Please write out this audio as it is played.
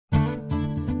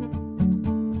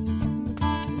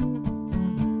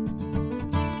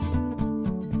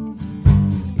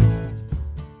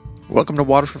Welcome to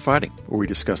Water for Fighting, where we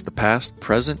discuss the past,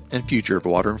 present, and future of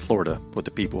water in Florida with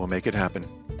the people who make it happen.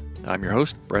 I'm your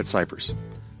host, Brett Cyphers.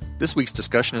 This week's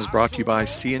discussion is brought to you by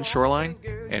Sea and Shoreline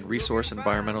and Resource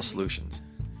Environmental Solutions.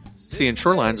 Sea and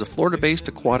Shoreline is a Florida-based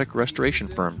aquatic restoration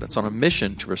firm that's on a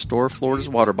mission to restore Florida's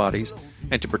water bodies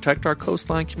and to protect our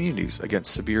coastline communities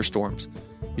against severe storms.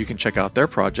 You can check out their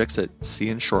projects at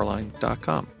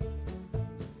seaandshoreline.com.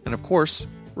 And of course,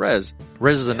 RES.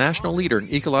 RES is a national leader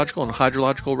in ecological and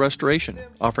hydrological restoration,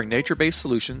 offering nature-based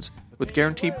solutions with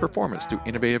guaranteed performance through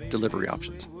innovative delivery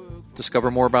options.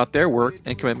 Discover more about their work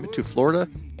and commitment to Florida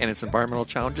and its environmental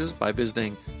challenges by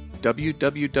visiting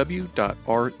www.res.us.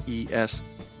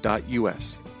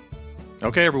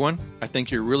 Okay, everyone, I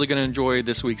think you're really going to enjoy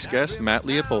this week's guest, Matt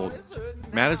Leopold.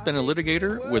 Matt has been a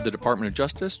litigator with the Department of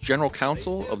Justice, General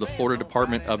Counsel of the Florida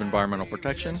Department of Environmental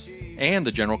Protection, and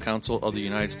the General Counsel of the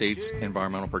United States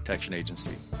Environmental Protection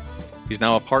Agency. He's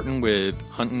now a partner with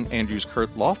Hunton Andrews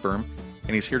Kurth Law Firm,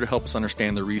 and he's here to help us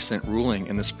understand the recent ruling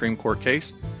in the Supreme Court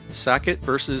case, Sackett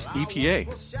versus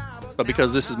EPA. But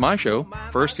because this is my show,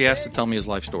 first he has to tell me his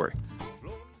life story.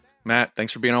 Matt,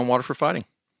 thanks for being on Water for Fighting.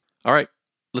 All right,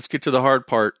 let's get to the hard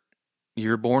part.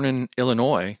 You're born in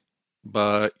Illinois,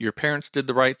 but your parents did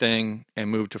the right thing and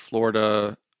moved to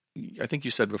Florida. I think you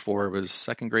said before it was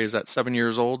second grade. Is that 7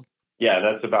 years old? Yeah,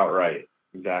 that's about right.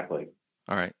 Exactly.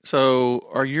 All right. So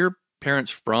are your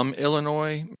parents from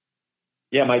Illinois?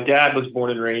 Yeah, my dad was born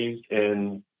and raised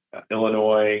in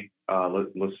Illinois,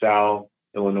 LaSalle,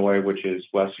 Illinois, which is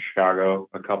west of Chicago,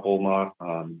 a couple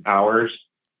hours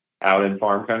out in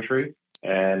farm country.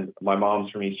 And my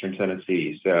mom's from Eastern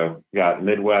Tennessee. So got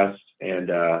Midwest and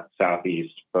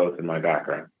Southeast both in my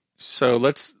background. So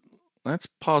let's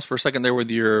pause for a second there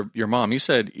with your mom. You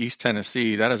said East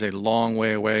Tennessee. That is a long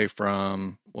way away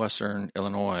from Western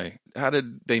Illinois. How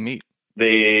did they meet?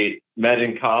 They met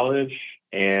in college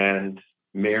and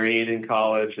married in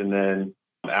college. And then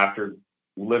after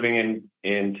living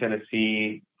in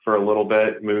Tennessee for a little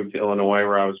bit, moved to Illinois,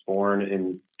 where I was born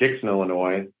in Dixon,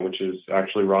 Illinois, which is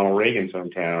actually Ronald Reagan's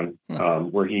hometown,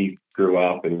 where he grew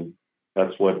up. And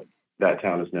that's what that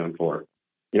town is known for.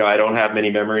 You know, I don't have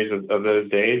many memories of those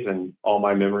days, and all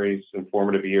my memories in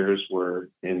formative years were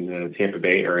in the Tampa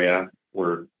Bay area,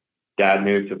 where Dad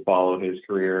moved to follow his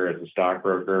career as a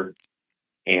stockbroker.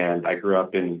 And I grew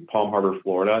up in Palm Harbor,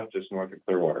 Florida, just north of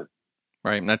Clearwater.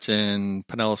 Right, and that's in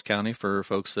Pinellas County for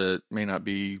folks that may not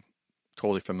be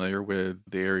totally familiar with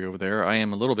the area over there. I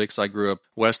am a little bit because I grew up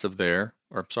east of there.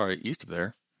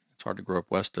 It's hard to grow up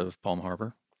west of Palm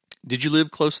Harbor. Did you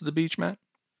live close to the beach, Matt?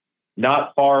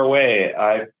 Not far away.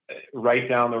 Right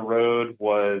down the road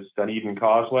was Dunedin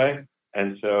Causeway.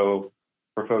 And so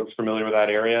for folks familiar with that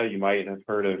area, you might have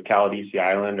heard of Caladesi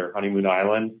Island or Honeymoon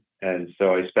Island. And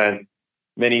so I spent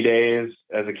many days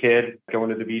as a kid going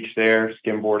to the beach there,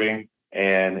 skimboarding,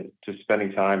 and just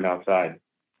spending time outside.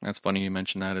 That's funny you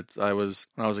mentioned that. When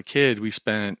I was a kid, we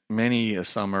spent many a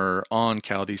summer on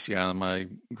Caladesi Island. My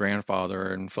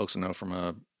grandfather, and folks who know from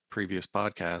a previous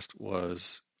podcast,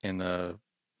 was in the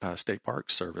State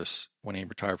Park Service when he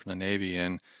retired from the Navy,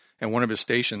 and one of his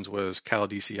stations was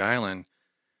Caladesi Island,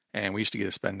 and we used to get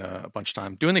to spend a bunch of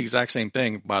time doing the exact same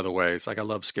thing. By the way, it's like I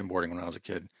loved skimboarding when I was a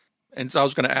kid, and so I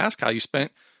was going to ask how you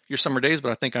spent your summer days,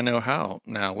 but I think I know how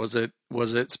now. Was it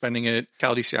spending at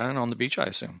Caladesi Island on the beach, I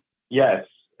assume? Yes,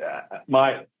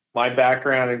 my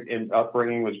background and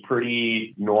upbringing was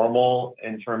pretty normal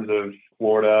in terms of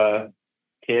Florida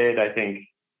kid. I think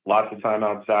lots of time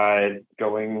outside,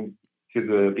 going to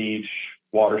the beach,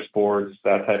 water sports,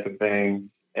 that type of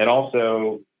thing. And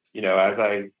also, you know, as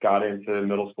I got into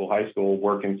middle school, high school,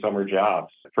 working summer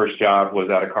jobs. First job was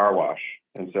at a car wash.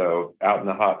 And so out in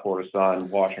the hot Florida sun,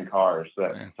 washing cars,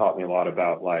 that taught me a lot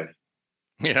about life.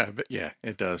 Yeah,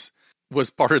 it does. Was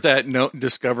part of that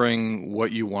discovering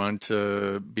what you wanted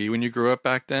to be when you grew up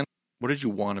back then? What did you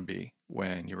want to be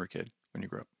when you were a kid, when you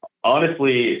grew up?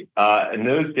 Honestly, in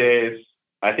those days,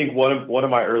 I think one of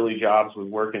my early jobs was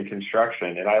working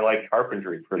construction, and I liked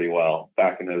carpentry pretty well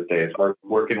back in those days.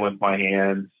 Working with my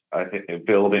hands, I think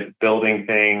building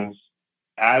things.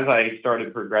 As I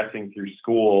started progressing through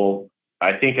school,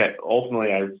 I think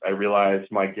ultimately I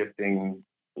realized my gifting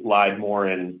lied more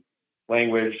in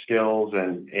language skills,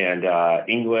 and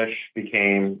English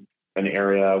became an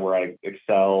area where I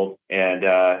excelled. And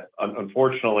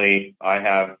unfortunately, I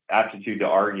have aptitude to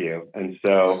argue. And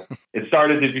so it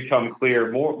started to become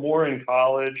clear more in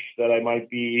college that I might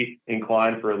be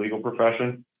inclined for a legal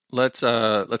profession. Let's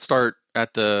start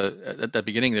at the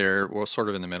beginning there, or sort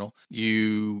of in the middle.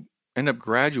 You end up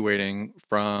graduating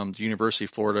from the University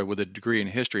of Florida with a degree in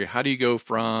history. How do you go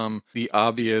from the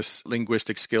obvious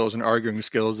linguistic skills and arguing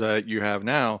skills that you have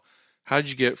now How did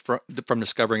you get from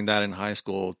discovering that in high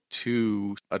school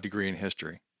to a degree in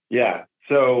history? Yeah.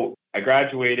 So I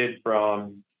graduated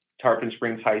from Tarpon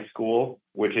Springs High School,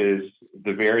 which is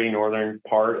the very northern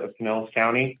part of Pinellas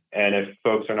County. And if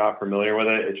folks are not familiar with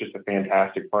it, it's just a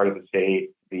fantastic part of the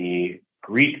state. The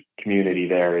Greek community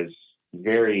there is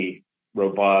very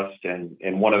robust and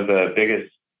one of the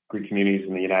biggest Greek communities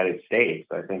in the United States,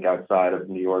 I think, outside of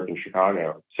New York and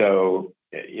Chicago. So,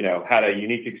 had a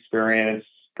unique experience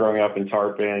growing up in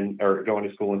Tarpon or going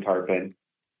to school in Tarpon,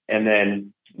 and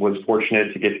then was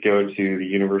fortunate to get to go to the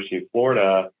University of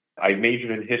Florida. I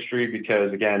majored in history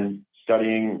because, again,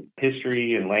 studying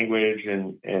history and language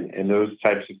and those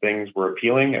types of things were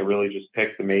appealing. I really just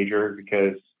picked the major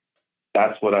because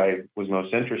that's what I was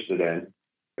most interested in.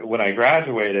 When I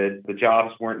graduated, the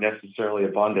jobs weren't necessarily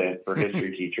abundant for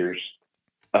history teachers.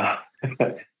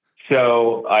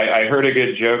 So I heard a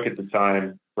good joke at the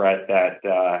time, Brett,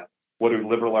 that what do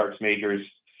liberal arts majors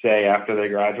say after they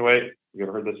graduate? You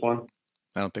ever heard this one?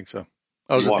 I don't think so.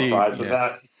 You want fries with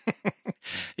that?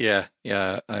 Yeah.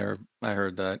 I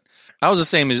heard that. I was the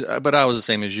same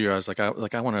as you. I was like,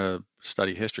 I want to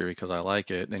study history because I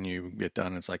like it. Then you get done,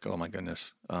 and it's like, oh my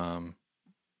goodness, I'm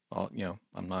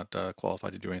not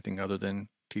qualified to do anything other than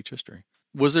teach history.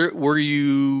 Were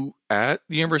you at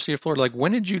the University of Florida? Like,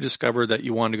 when did you discover that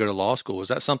you wanted to go to law school? Was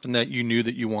that something that you knew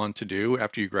that you wanted to do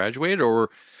after you graduated, or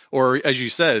as you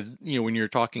said, when you're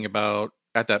talking about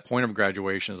at that point of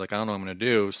graduation, it's like, I don't know what I'm going to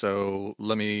do, so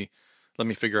let me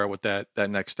figure out what that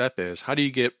next step is. How do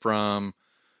you get from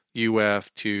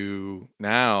UF to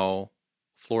now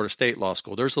Florida State Law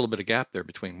School? There's a little bit of gap there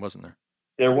between, wasn't there?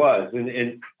 There was,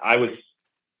 and I was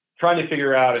trying to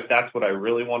figure out if that's what I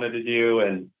really wanted to do.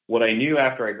 And what I knew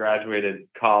after I graduated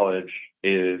college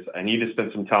is I need to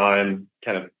spend some time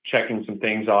kind of checking some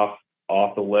things off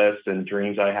the list and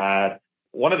dreams I had.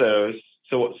 One of those,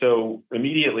 so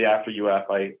immediately after UF,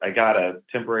 I got a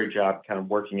temporary job kind of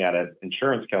working at an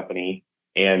insurance company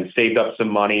and saved up some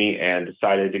money and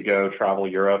decided to go travel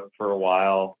Europe for a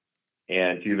while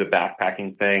and do the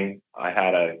backpacking thing. I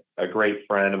had a great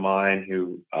friend of mine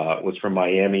who was from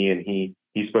Miami, and he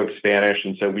spoke Spanish.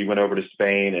 And so we went over to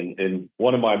Spain. And in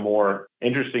one of my more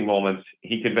interesting moments,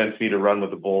 he convinced me to run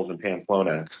with the bulls in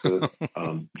Pamplona. So,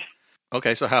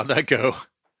 okay, so how'd that go?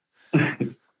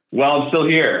 Well, I'm still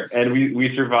here, and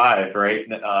we survived, right?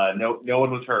 No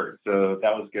one was hurt, so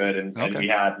that was good. And we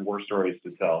had more stories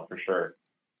to tell for sure.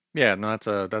 Yeah, no,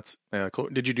 that's cool.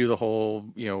 Did you do the whole,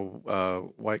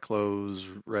 white clothes,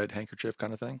 red handkerchief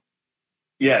kind of thing?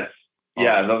 Yes.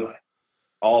 Yeah.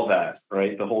 All that,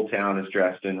 right? The whole town is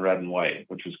dressed in red and white,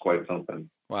 which was quite something.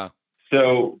 Wow.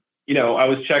 So, I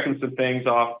was checking some things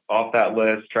off that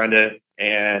list,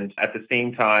 and at the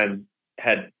same time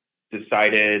had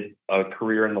decided a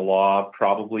career in the law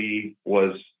probably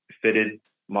fitted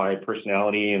my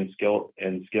personality and skills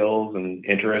and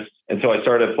interests. And so I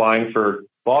started applying for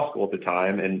law school at the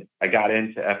time, and I got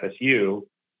into FSU.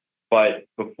 But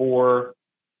before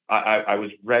I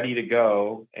was ready to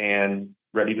go and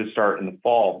ready to start in the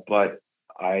fall, but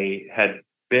I had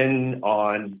been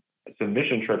on some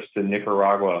mission trips to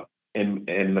Nicaragua in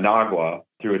Managua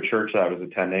through a church that I was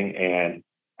attending, and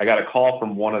I got a call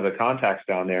from one of the contacts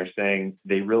down there saying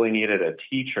they really needed a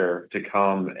teacher to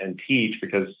come and teach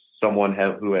because someone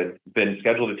who had been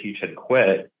scheduled to teach had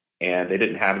quit, and they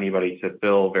didn't have anybody to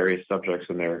fill various subjects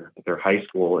in their high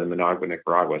school in Managua,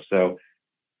 Nicaragua. So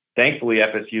thankfully,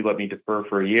 FSU let me defer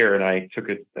for a year, and I took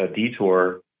a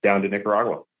detour down to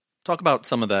Nicaragua. Talk about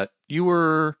some of that.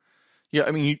 You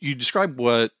described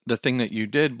what the thing that you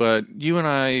did, but you and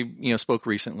I, spoke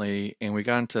recently, and we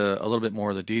got into a little bit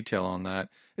more of the detail on that.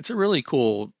 It's a really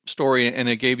cool story, and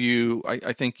it gave you,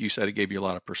 I think you said it gave you a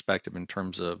lot of perspective in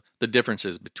terms of the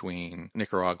differences between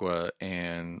Nicaragua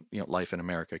and, life in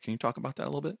America. Can you talk about that a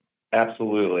little bit?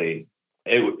 Absolutely.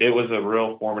 It was a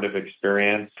real formative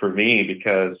experience for me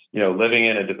because, living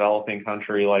in a developing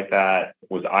country like that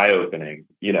was eye-opening.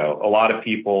 A lot of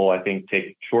people, I think,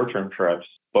 take short-term trips,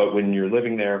 but when you're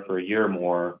living there for a year or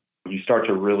more, you start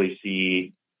to really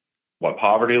see what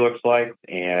poverty looks like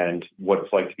and what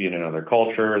it's like to be in another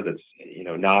culture that's,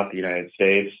 not the United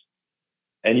States.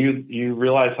 And you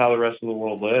realize how the rest of the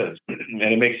world lives. And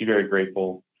it makes you very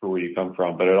grateful for where you come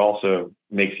from, but it also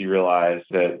makes you realize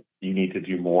that you need to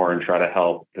do more and try to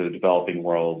help the developing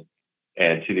world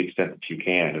and to the extent that you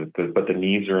can. But the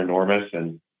needs are enormous.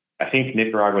 And I think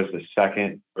Nicaragua is at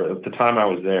the time I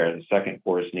was there, the second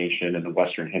poorest nation in the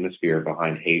Western Hemisphere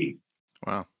behind Haiti.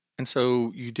 Wow. And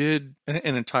so you did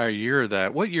an entire year of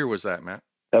that. What year was that, Matt?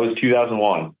 That was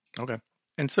 2001. Okay.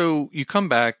 And so you come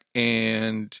back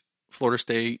and Florida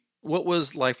State What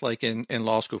was life like in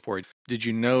law school for you? Did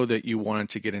you know that you wanted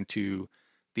to get into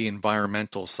the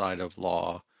environmental side of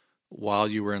law while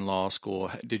you were in law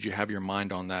school? Did you have your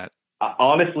mind on that?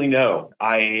 Honestly, no.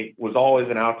 I was always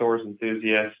an outdoors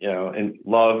enthusiast, and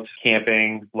loved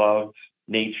camping, loved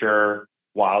nature,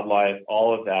 wildlife,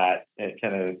 all of that, and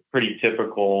kind of pretty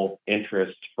typical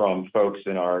interest from folks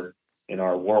in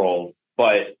our world.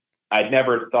 But I'd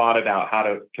never thought about how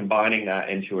to combining that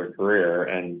into a career,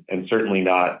 and certainly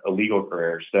not a legal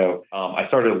career. So I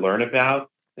started to learn about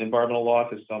environmental law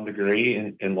to some degree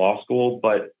in law school,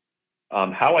 but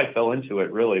how I fell into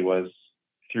it really was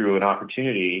through an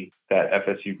opportunity that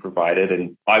FSU provided.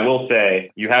 And I will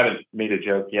say, you haven't made a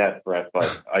joke yet, Brett,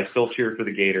 but I still cheer for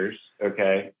the Gators,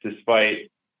 okay, despite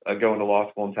going to law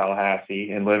school in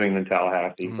Tallahassee and living in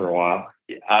Tallahassee for a while.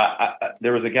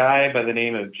 There was a guy by the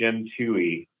name of Jim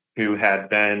Toohey who had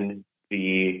been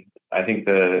the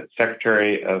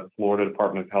Secretary of Florida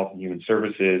Department of Health and Human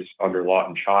Services under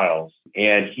Lawton Chiles.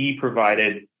 And he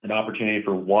provided an opportunity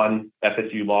for one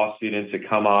FSU law student to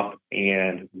come up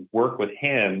and work with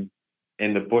him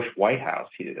in the Bush White House.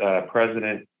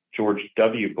 President George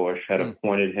W. Bush had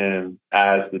appointed him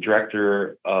as the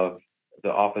director of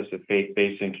the Office of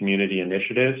Faith-Based and Community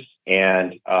Initiatives.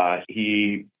 And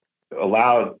he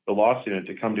allowed the law student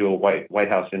to come to a White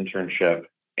House internship.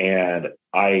 And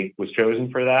I was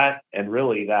chosen for that. And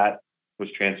really that was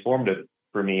transformative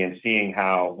for me in seeing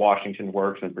how Washington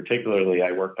works. And particularly,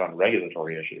 I worked on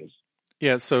regulatory issues.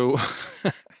 Yeah. So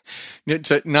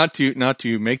not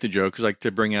to make the joke, like to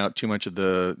bring out too much of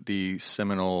the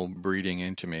Seminole breeding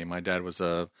into me. My dad was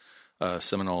a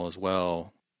Seminole as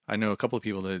well. I know a couple of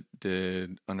people that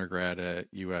did undergrad at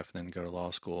UF and then go to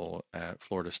law school at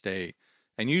Florida State.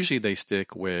 And usually they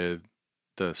stick with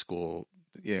the school,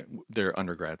 their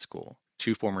undergrad school.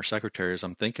 Two former secretaries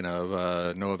I'm thinking of,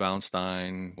 Noah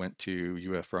Vallenstein went to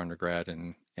UF for undergrad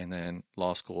and then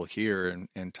law school here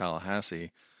in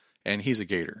Tallahassee, and he's a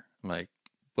Gator.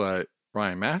 But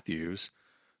Ryan Matthews,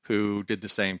 who did the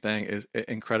same thing, is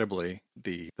incredibly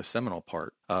the Seminole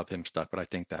part of him stuck. But I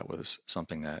think that was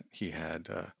something that he had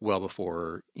well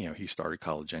before he started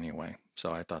college anyway.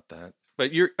 So I thought that.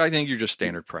 But I think you're just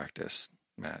standard practice,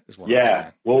 Matt, is what I'm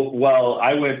saying. Well,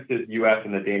 I went to UF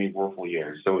in the Danny Werfel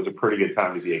years, so it was a pretty good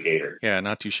time to be a Gator. Yeah,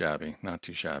 not too shabby.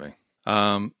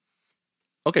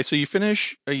 Okay, so you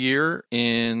finish a year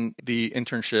in the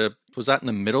internship. Was that in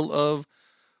the middle of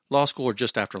law school or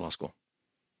just after law school?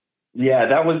 Yeah,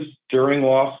 that was during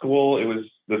law school. It was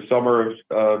the summer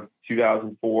of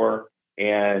 2004,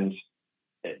 and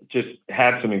just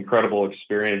had some incredible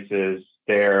experiences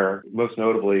there. Most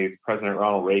notably, President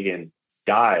Ronald Reagan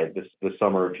died the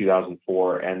summer of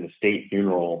 2004, and the state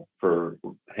funeral for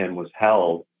him was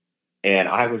held. And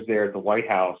I was there at the White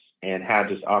House and had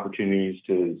just opportunities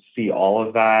to see all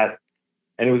of that.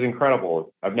 And it was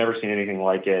incredible. I've never seen anything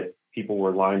like it. People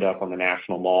were lined up on the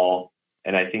National Mall.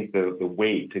 And I think the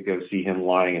wait to go see him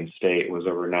lying in state was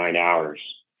over 9 hours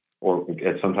or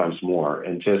sometimes more.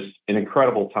 And just an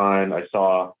incredible time. I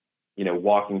saw,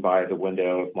 walking by the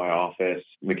window of my office,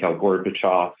 Mikhail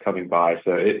Gorbachev coming by.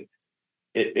 So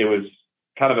it was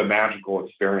kind of a magical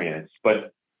experience.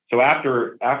 But so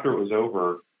after it was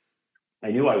over, I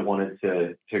knew I wanted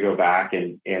to go back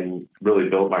and really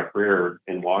build my career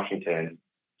in Washington.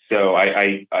 So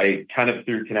I kind of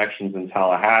through connections in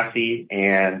Tallahassee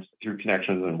and through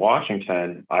connections in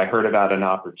Washington, I heard about an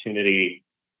opportunity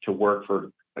to work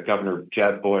for Governor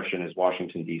Jeb Bush in his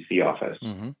Washington, D.C. office.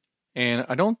 Mm-hmm. And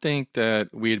I don't think that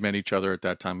we had met each other at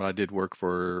that time, but I did work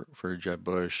for Jeb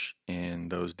Bush in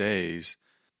those days.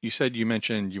 You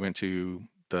mentioned you went to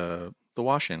the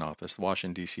Washington office, the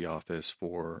Washington, D.C. office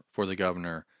for the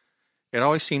governor. It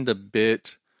always seemed a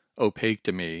bit opaque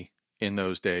to me in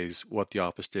those days what the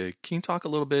office did. Can you talk a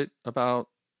little bit about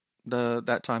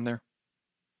that time there?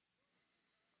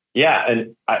 Yeah,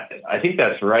 and I think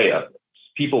that's right.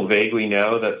 People vaguely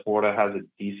know that Florida has a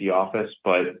D.C. office,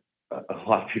 but a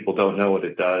lot of people don't know what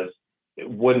it does.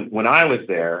 When I was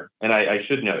there, and I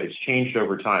should know, it's changed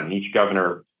over time. Each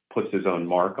governor puts his own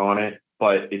mark on it,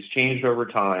 but it's changed over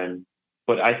time.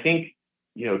 But I think,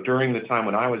 during the time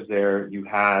when I was there,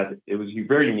 it was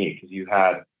very unique because you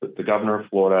had the governor of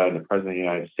Florida and the president of the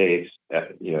United States,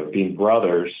 being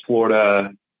brothers.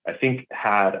 Florida, I think,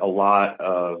 had a lot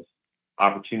of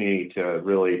opportunity to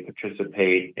really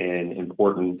participate in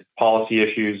important policy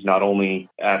issues, not only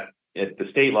at the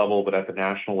state level, but at the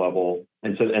national level.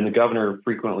 And the governor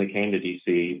frequently came to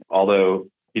DC, although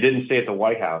he didn't stay at the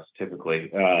White House typically.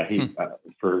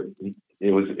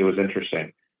 It was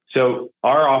interesting. So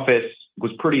our office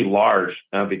was pretty large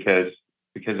because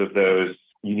of those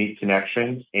unique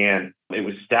connections, and it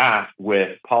was staffed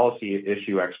with policy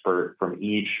issue expert from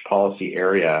each policy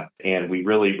area. And we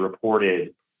really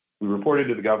reported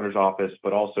to the governor's office,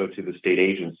 but also to the state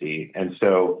agency. And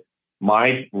so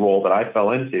my role that I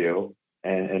fell into,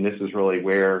 and this is really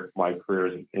where my career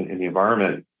in the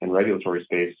environment and regulatory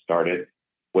space started,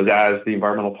 was as the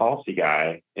environmental policy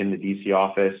guy in the DC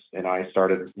office. And I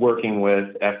started working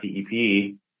with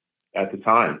FDEP at the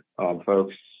time.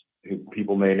 Folks who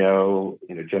people may know,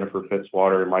 Jennifer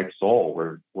Fitzwater and Mike Soul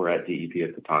were at DEP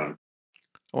at the time.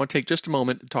 I want to take just a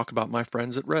moment to talk about my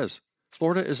friends at RES.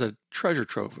 Florida is a treasure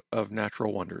trove of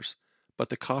natural wonders, but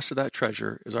the cost of that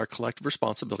treasure is our collective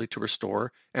responsibility to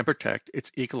restore and protect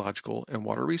its ecological and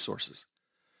water resources.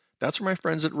 That's where my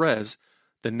friends at RES,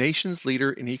 the nation's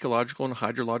leader in ecological and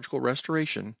hydrological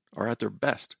restoration, are at their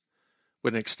best.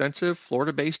 With an extensive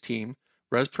Florida-based team,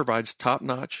 RES provides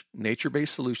top-notch,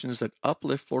 nature-based solutions that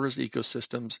uplift Florida's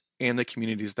ecosystems and the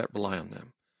communities that rely on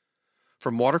them.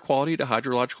 From water quality to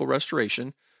hydrological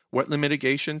restoration, wetland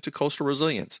mitigation to coastal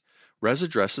resilience, RES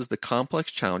addresses the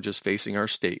complex challenges facing our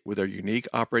state with their unique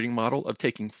operating model of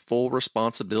taking full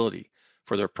responsibility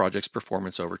for their project's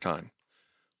performance over time.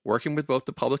 Working with both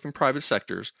the public and private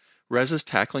sectors, RES is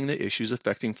tackling the issues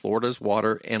affecting Florida's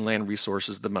water and land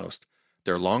resources the most.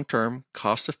 Their long-term,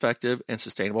 cost-effective, and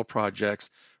sustainable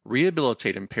projects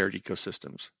rehabilitate impaired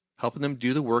ecosystems, helping them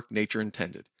do the work nature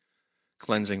intended: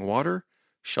 cleansing water,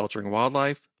 sheltering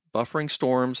wildlife, buffering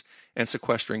storms, and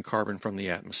sequestering carbon from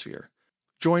the atmosphere.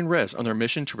 Join RES on their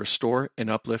mission to restore and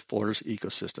uplift Florida's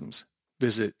ecosystems.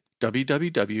 Visit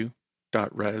www.res.us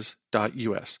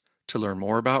to learn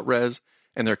more about RES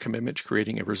and their commitment to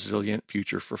creating a resilient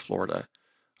future for Florida.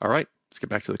 All right, let's get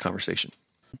back to the conversation.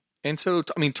 And so,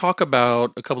 talk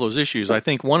about a couple of those issues. I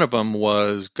think one of them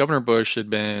was Governor Bush had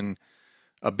been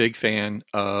a big fan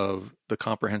of the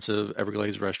Comprehensive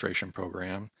Everglades Restoration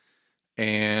Program.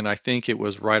 And I think it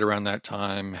was right around that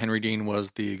time, Henry Dean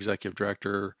was the executive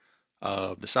director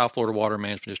of the South Florida Water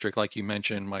Management District, like you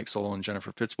mentioned, Mike Soul and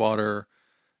Jennifer Fitzwater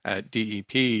at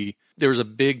DEP. There was a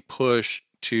big push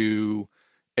to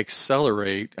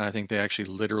accelerate, and I think they actually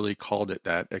literally called it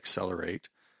that, accelerate,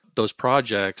 those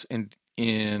projects in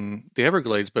the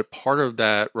Everglades, but part of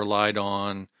that relied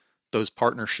on those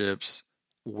partnerships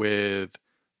with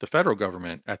the federal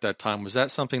government at that time. Was that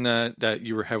something that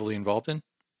you were heavily involved in?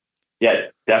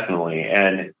 Yes, definitely.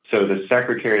 And so the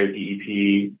secretary of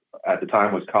DEP at the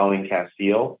time was Colleen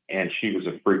Castile, and she was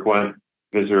a frequent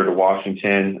visitor to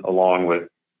Washington along with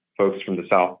folks from the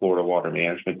South Florida Water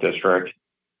Management District.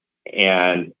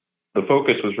 And the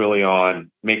focus was really on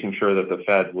making sure that the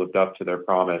Fed lived up to their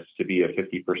promise to be a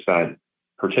 50%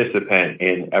 participant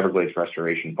in Everglades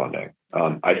restoration funding.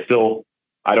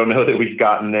 I don't know that we've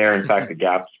gotten there. In fact, the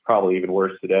gap's probably even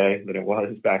worse today than it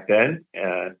was back then.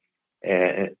 And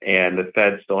the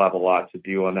Fed still have a lot to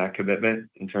do on that commitment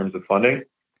in terms of funding.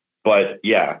 But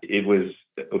yeah, that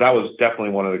was definitely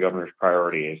one of the governor's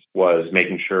priorities, was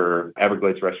making sure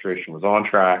Everglades restoration was on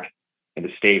track and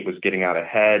the state was getting out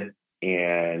ahead,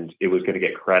 and it was going to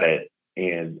get credit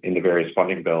in the various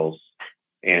funding bills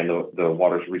and the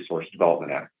Waters Resource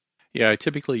Development Act. Yeah, I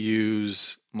typically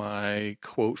use my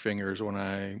quote fingers when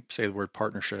I say the word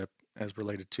partnership as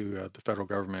related to the federal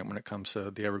government when it comes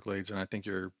to the Everglades, and I think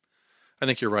you're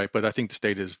right. But I think the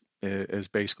state is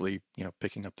basically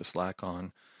picking up the slack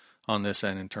on this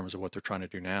end in terms of what they're trying to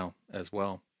do now as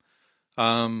well.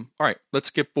 All right, let's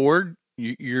skip forward.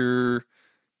 You're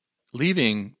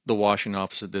leaving the Washington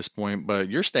office at this point, but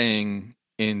you're staying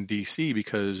in DC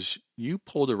because you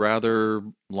pulled a rather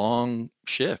long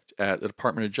shift at the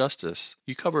Department of Justice.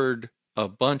 You covered a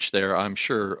bunch there, I'm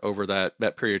sure, over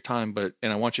that period of time,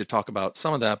 and I want you to talk about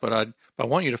some of that, but I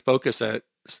want you to focus at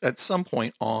some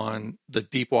point on the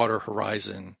Deepwater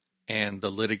Horizon and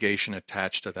the litigation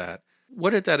attached to that. What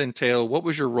did that entail? What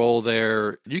was your role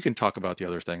there? You can talk about the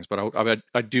other things, but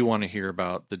I do want to hear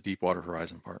about the Deepwater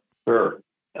Horizon part. Sure.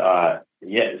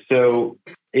 Yeah. So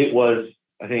it was,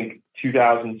 I think,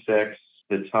 2006.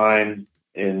 The time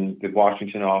in the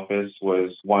Washington office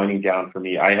was winding down for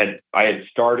me. I had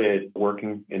started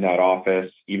working in that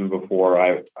office even before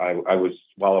while I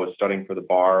was studying for the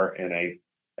bar, and I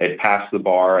had passed the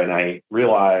bar, and I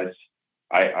realized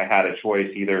I had a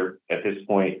choice. Either at this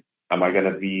point, am I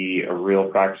going to be a real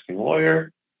practicing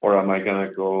lawyer, or am I going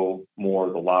to go more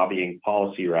the lobbying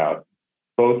policy route?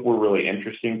 Both were really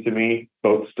interesting to me.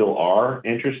 Both still are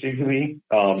interesting to me.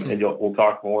 And we'll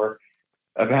talk more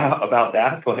about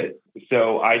that. But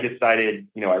so I decided,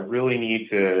 I really need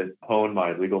to hone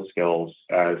my legal skills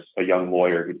as a young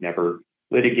lawyer who'd never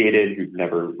litigated, who'd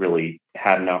never really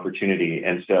had an opportunity.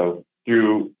 And so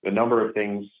through a number of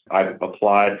things, I've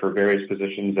applied for various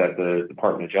positions at the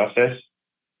Department of Justice,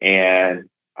 and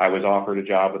I was offered a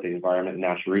job with the Environment and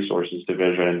Natural Resources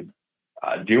Division,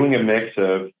 doing a mix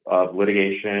of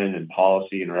litigation and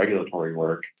policy and regulatory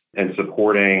work and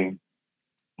supporting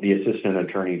the Assistant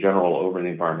Attorney General over the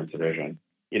Environment Division.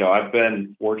 I've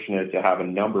been fortunate to have a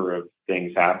number of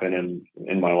things happen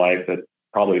in my life that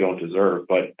probably don't deserve,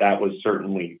 but that was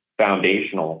certainly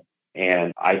foundational.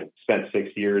 And I spent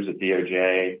 6 years at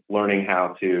DOJ learning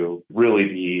how to really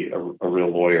be a real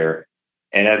lawyer.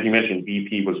 And as you mentioned,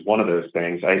 VP was one of those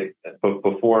things. But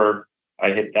before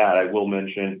I hit that, I will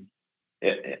mention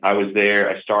I was there.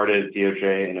 I started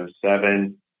DOJ in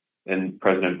 2007, and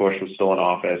President Bush was still in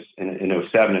office. In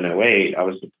 2007 and 2008, I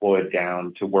was deployed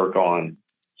down to work on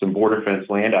some border fence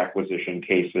land acquisition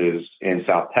cases in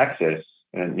South Texas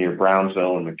and near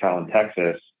Brownsville and McAllen,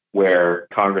 Texas, where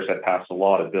Congress had passed a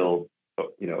law to build,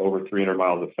 over 300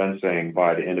 miles of fencing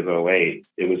by the end of 2008.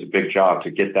 It was a big job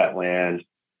to get that land,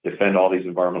 defend all these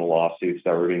environmental lawsuits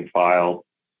that were being filed.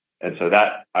 And so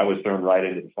that I was thrown right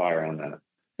into the fire on that.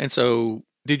 And so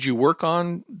did you work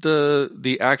on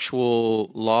the actual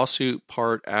lawsuit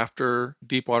part after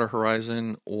Deepwater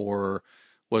Horizon, or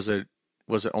was it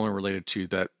only related to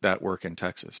that work in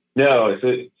Texas? No,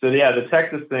 so yeah, the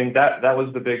Texas thing, that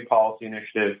was the big policy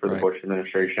initiative for the Bush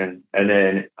administration. And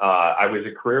then I was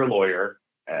a career lawyer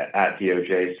at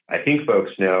DOJ. I think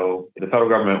folks know the federal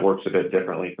government works a bit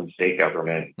differently from state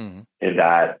government in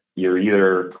that you're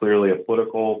either clearly a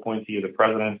political appointee of the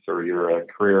president's or you're a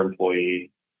career employee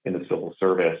in the civil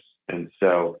service. And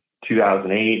so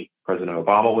 2008, President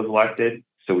Obama was elected.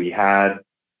 So we had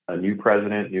a new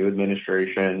president, new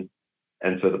administration.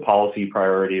 And so the policy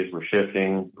priorities were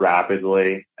shifting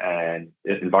rapidly. And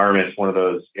environment is one of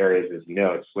those areas, as you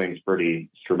know, it swings pretty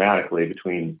dramatically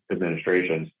between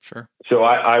administrations. Sure. So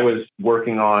I was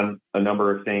working on a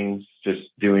number of things, just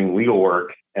doing legal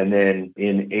work. And then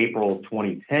in April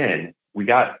 2010, we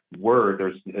got word,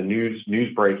 there's a news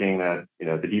breaking that,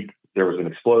 there was an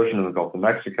explosion in the Gulf of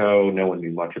Mexico. No one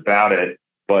knew much about it.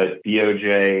 But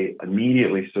DOJ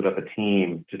immediately stood up a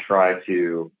team to try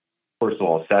to, first of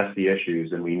all, assess the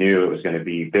issues, and we knew it was going to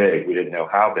be big. We didn't know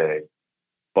how big,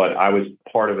 but I was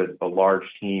part of a large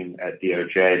team at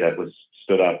DOJ that was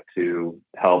stood up to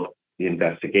help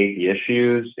investigate the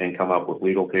issues and come up with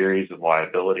legal theories of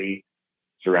liability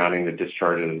surrounding the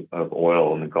discharge of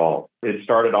oil in the Gulf. It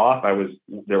started off,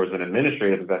 there was an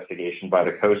administrative investigation by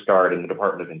the Coast Guard and the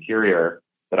Department of Interior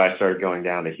that I started going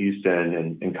down to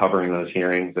Houston and covering those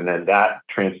hearings, and then that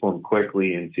transformed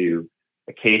quickly into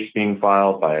a case being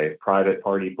filed by private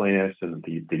party plaintiffs, and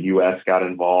the U.S. got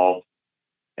involved.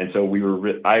 And so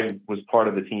I was part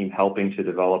of the team helping to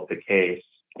develop the case,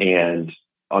 and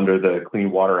under the Clean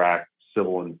Water Act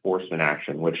civil enforcement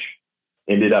action, which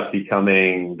ended up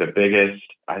becoming the biggest,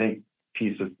 I think,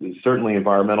 piece of certainly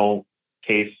environmental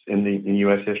case in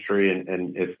U.S. history,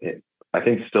 and I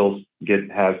think still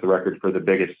has the record for the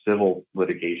biggest civil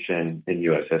litigation in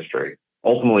U.S. history.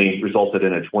 Ultimately resulted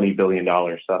in a $20 billion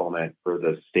settlement for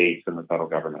the states and the federal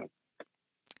government.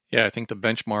 Yeah, I think the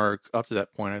benchmark up to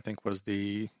that point, I think, was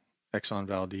the Exxon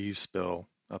Valdez spill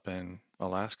up in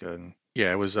Alaska. And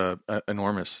yeah, it was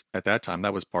enormous at that time.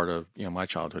 That was part of my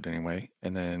childhood anyway.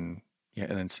 And then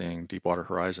seeing Deepwater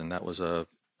Horizon, that was a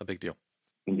big deal.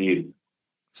 Indeed.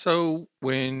 So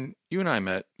when you and I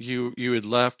met, you had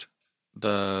left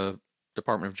the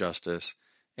Department of Justice,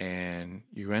 and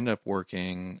you end up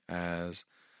working as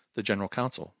the general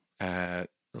counsel at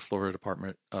the Florida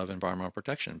Department of Environmental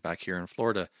Protection back here in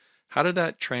Florida. How did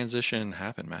that transition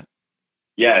happen, Matt?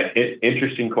 Yeah,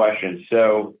 interesting question.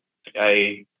 So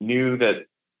I knew that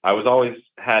I was always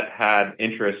had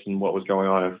interest in what was going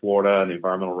on in Florida and the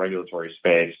environmental regulatory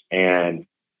space. And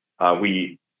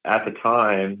we, at the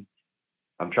time,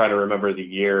 I'm trying to remember the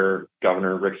year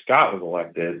Governor Rick Scott was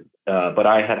elected, but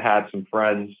I had some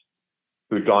friends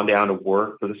who'd gone down to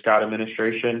work for the Scott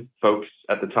administration. Folks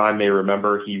at the time may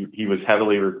remember he was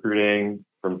heavily recruiting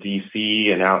from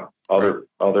D.C. and out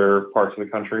other parts of the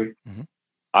country. Mm-hmm.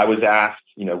 I was asked,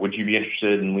 would you be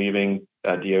interested in leaving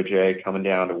DOJ, coming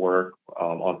down to work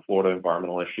on Florida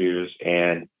environmental issues?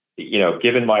 And,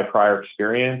 given my prior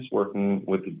experience working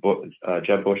with the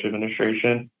Jeb Bush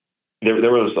administration,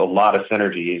 there was a lot of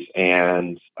synergies,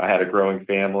 and I had a growing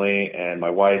family, and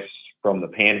my wife's from the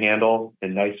Panhandle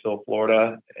in Niceville,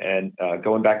 Florida, and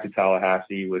going back to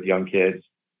Tallahassee with young kids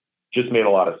just made a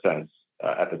lot of sense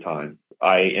at the time.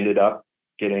 I ended up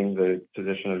getting the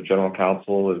position of general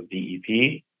counsel of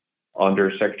DEP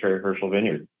under Secretary Herschel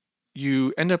Vineyard.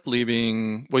 You end up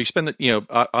leaving. Well, you spend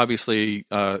obviously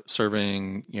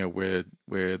serving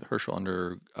with Herschel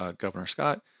under Governor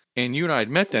Scott. And you and I had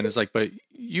met then. It's like, but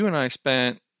you and I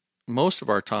spent most of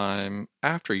our time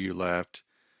after you left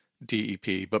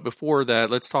DEP. But before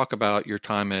that, let's talk about your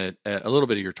time at a little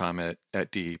bit of your time at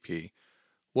DEP.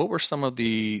 What were some of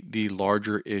the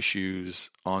larger issues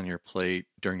on your plate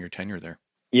during your tenure there?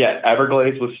 Yeah,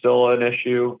 Everglades was still an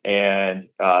issue, and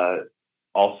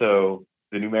also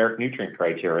the numeric nutrient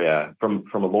criteria. From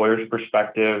a lawyer's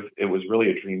perspective, it was really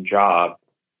a dream job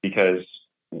because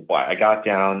I got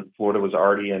down. Florida was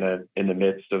already in the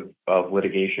midst of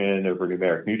litigation over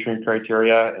numeric nutrient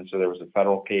criteria, and so there was a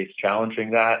federal case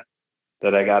challenging that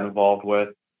I got involved with.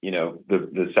 You know,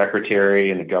 the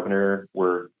secretary and the governor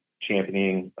were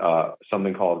championing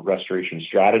something called restoration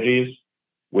strategies,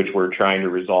 which were trying to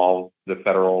resolve the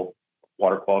federal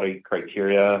water quality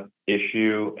criteria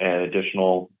issue and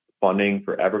additional funding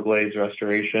for Everglades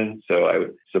restoration. So I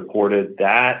supported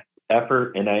that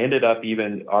effort, and I ended up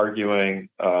even arguing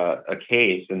a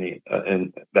case in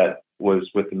that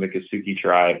was with the Miccosukee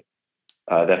tribe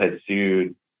that had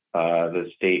sued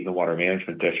the state and the Water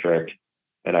Management District,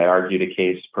 and I argued a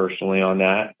case personally on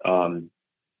that.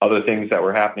 Other things that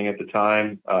were happening at the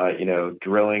time,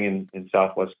 drilling in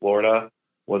Southwest Florida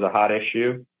was a hot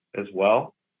issue as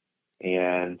well.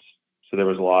 And so there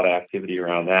was a lot of activity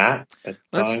around that at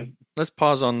the time. Let's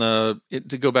pause on to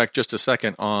go back just a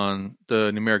second on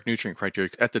the numeric nutrient criteria.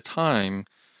 At the time,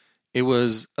 it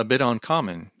was a bit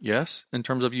uncommon, yes, in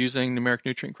terms of using numeric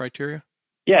nutrient criteria?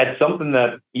 Yeah, it's something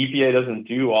that EPA doesn't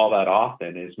do all that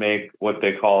often, is make what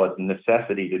they call a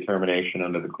necessity determination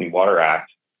under the Clean Water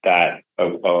Act, that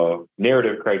a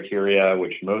narrative criteria,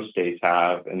 which most states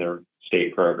have in their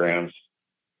state programs,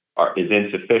 is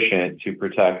insufficient to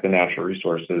protect the natural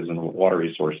resources and water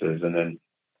resources. And then,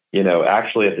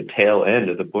 actually at the tail end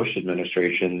of the Bush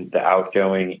administration, the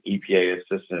outgoing EPA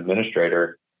assistant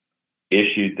administrator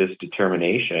issued this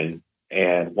determination.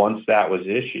 And once that was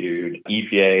issued,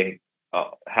 EPA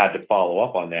had to follow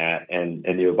up on that. And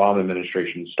the Obama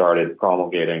administration started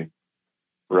promulgating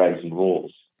regs and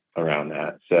rules around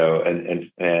that. So,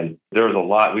 and there was a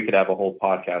lot. We could have a whole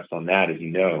podcast on that, as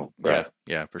you know.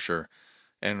 Yeah, for sure.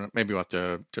 And maybe we'll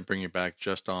have to bring you back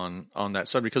just on that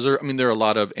subject, because there are a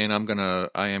lot of, and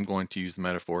I am going to use the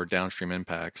metaphor, downstream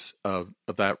impacts of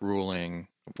that ruling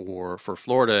for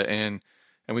Florida, and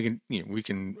we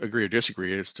can agree or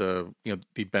disagree as to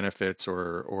the benefits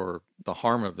or the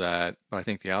harm of that, but I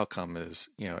think the outcome has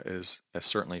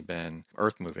certainly been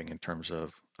earth moving in terms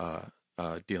of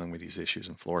dealing with these issues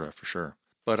in Florida for sure.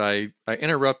 But I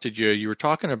interrupted you. You were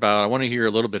talking about, I want to hear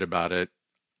a little bit about it,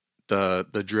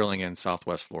 the drilling in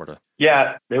Southwest Florida.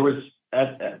 Yeah, there was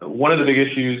one of the big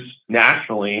issues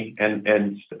nationally,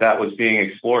 and that was being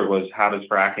explored, was how does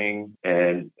fracking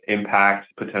and impact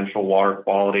potential water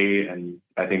quality. And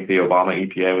I think the Obama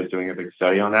EPA was doing a big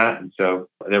study on that. And so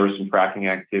there was some fracking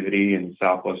activity in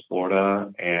Southwest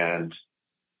Florida. And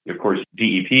of course,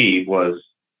 DEP was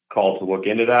called to look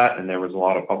into that. And there was a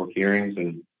lot of public hearings,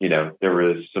 and, there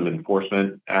was some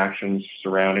enforcement actions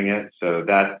surrounding it. So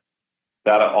that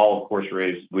all, of course,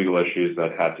 raised legal issues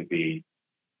that had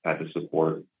to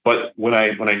support. But when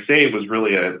I say it was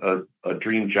really a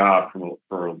dream job from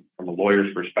a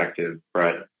lawyer's perspective,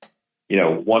 Brett,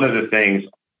 one of the things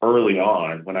early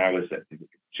on when I was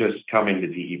just coming to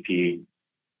DEP,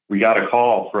 we got a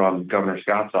call from Governor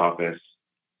Scott's office,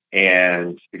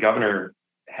 and the governor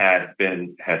had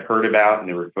heard about, and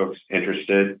there were folks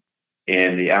interested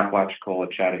in the Apalachicola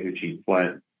Chattahoochee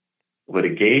Flint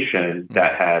litigation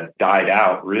that had died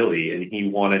out, really, and he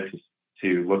wanted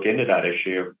to look into that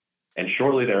issue. And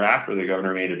shortly thereafter, the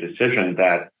governor made a decision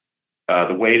that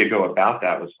the way to go about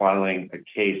that was filing a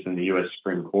case in the U.S.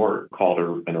 Supreme Court called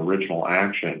an original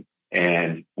action.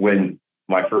 And when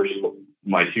my 2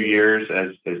 years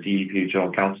as DEP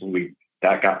General Counsel,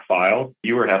 that got filed,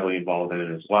 you were heavily involved in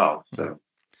it as well. So,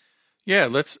 yeah,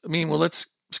 let's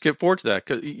skip forward to that,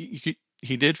 because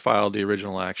he did file the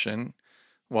original action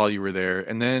while you were there,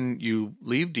 and then you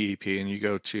leave DEP and you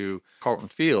go to Carlton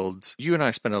Fields. You and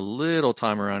I spent a little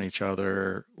time around each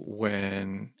other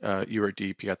when you were at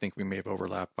DEP. I think we may have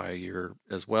overlapped by a year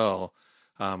as well,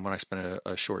 when I spent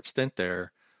a short stint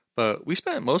there. But we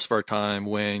spent most of our time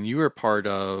when you were part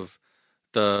of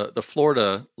the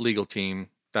Florida legal team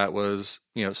that was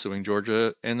suing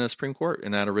Georgia in the Supreme Court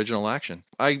in that original action.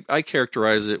 I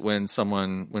characterize it, when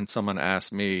someone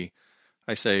asks me,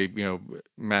 I say,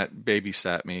 Matt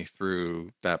babysat me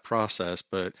through that process,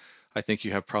 but I think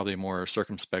you have probably a more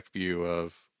circumspect view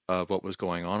of what was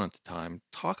going on at the time.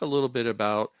 Talk a little bit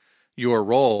about your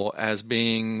role as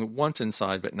being once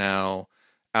inside, but now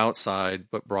outside,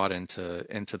 but brought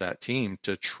into that team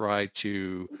to try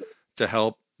to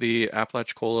help the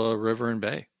Apalachicola River and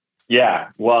Bay. Yeah,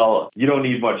 well, you don't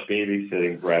need much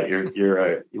babysitting, Brett.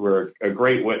 You were a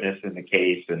great witness in the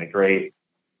case and a great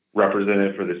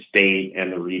representative for the state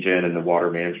and the region and the water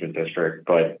management district.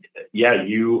 But yeah,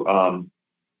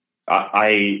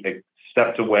 I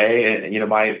stepped away, and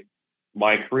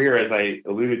my career, as I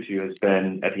alluded to, has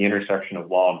been at the intersection of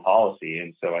law and policy,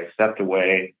 and so I stepped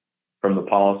away from the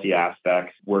policy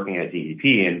aspects, working at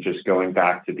DEP, and just going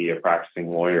back to be a practicing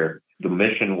lawyer. The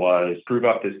mission was prove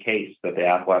up this case that the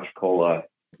Apalachicola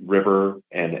River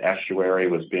and estuary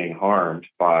was being harmed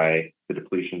by the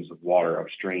depletions of water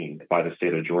upstream by the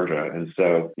state of Georgia. And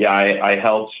so, yeah, I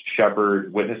helped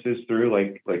shepherd witnesses through,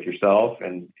 like yourself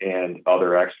and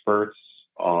other experts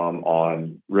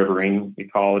on riverine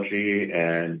ecology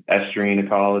and estuarine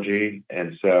ecology.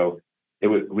 And so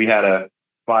we had a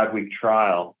 5-week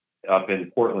trial up in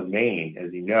Portland, Maine,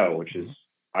 as you know, which is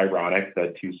ironic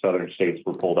that 2 southern states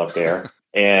were pulled up there.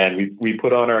 And we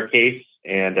put on our case,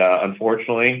 and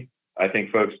unfortunately, I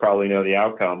think folks probably know the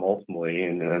outcome ultimately,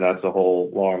 and that's a whole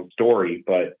long story,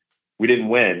 but we didn't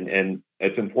win. And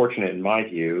it's unfortunate, in my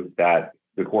view, that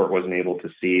the court wasn't able to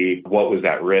see what was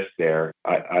at risk there.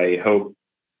 I hope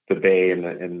the bay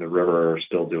and the river are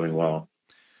still doing well.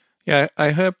 Yeah, I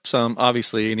have some,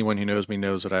 obviously, anyone who knows me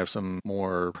knows that I have some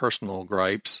more personal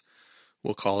gripes,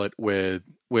 we'll call it, with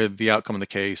the outcome of the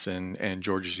case and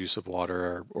Georgia's use of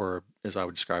water, or as I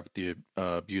would describe it, the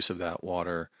abuse of that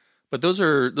water. But those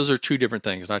are 2 different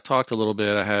things. And I talked a little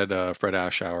bit. I had Fred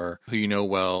Ashauer, who you know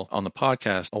well, on the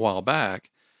podcast a while back.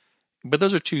 But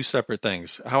those are 2 separate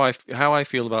things. How I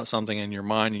feel about something in your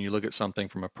mind, and you look at something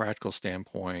from a practical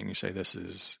standpoint, and you say this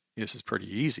is pretty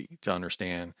easy to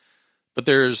understand. But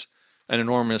there's an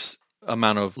enormous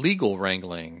amount of legal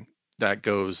wrangling that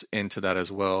goes into that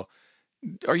as well.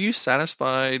 Are you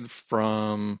satisfied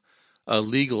from a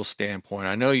legal standpoint?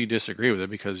 I know you disagree with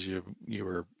it because you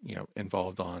were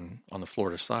involved on the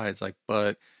Florida side.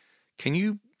 But can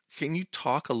you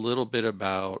talk a little bit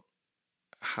about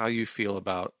how you feel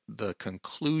about the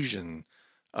conclusion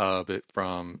of it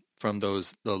from the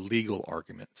legal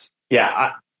arguments?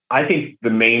 Yeah, I think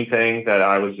the main thing that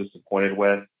I was disappointed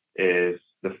with is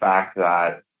the fact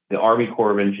that the Army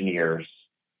Corps of Engineers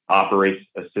operates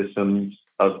a system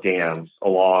of dams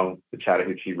along the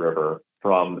Chattahoochee River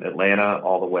from Atlanta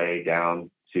all the way down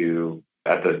to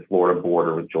at the Florida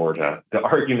border with Georgia. The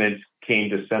argument came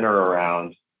to center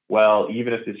around, well,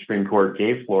 even if the Supreme Court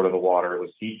gave Florida the water it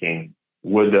was seeking,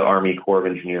 would the Army Corps of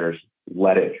Engineers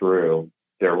let it through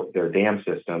their dam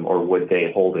system, or would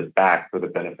they hold it back for the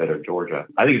benefit of Georgia?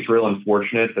 I think it's real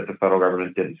unfortunate that the federal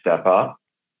government didn't step up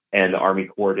and the Army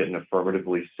Corps didn't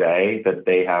affirmatively say that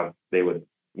they would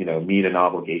meet an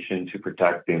obligation to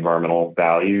protect the environmental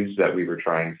values that we were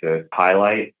trying to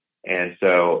highlight. And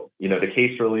so, the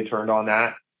case really turned on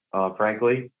that,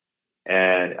 frankly.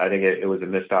 And I think it was a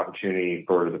missed opportunity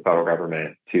for the federal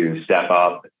government to step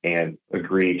up and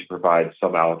agree to provide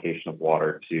some allocation of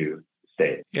water to the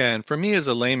state. Yeah, and for me as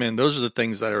a layman, those are the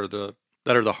things that are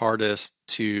the hardest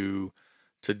to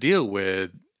deal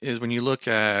with, is when you look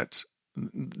at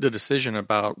the decision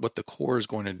about what the Corps is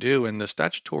going to do, and the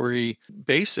statutory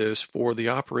basis for the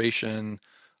operation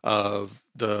of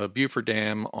the Beaufort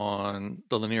Dam on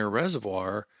the Lanier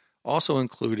Reservoir also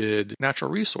included natural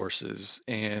resources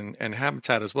and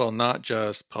habitat as well, not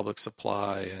just public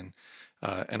supply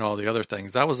and all the other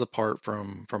things. That was the part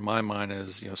from my mind,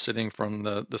 as sitting from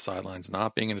the sidelines,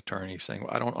 not being an attorney, saying,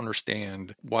 well, I don't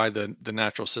understand why the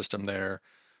natural system there,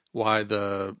 why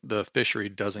the fishery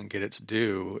doesn't get its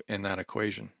due in that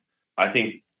equation. I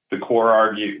think the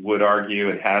Corps would argue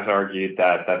and has argued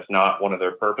that that's not one of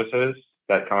their purposes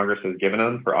that Congress has given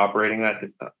them for operating that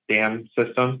dam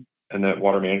system and that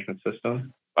water management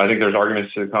system. I think there's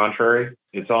arguments to the contrary.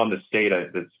 It's on the state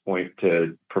at this point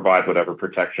to provide whatever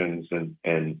protections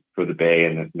and for the bay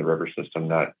and the river system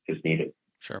that is needed.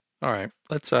 Sure. All right.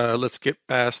 Let's get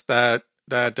past that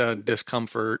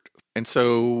discomfort. And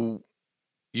so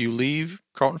you leave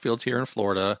Carlton Fields here in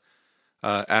Florida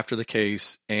after the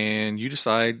case, and you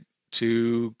decide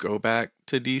to go back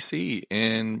to D.C.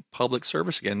 in public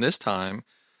service again, this time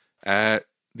at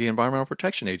the Environmental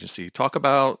Protection Agency. Talk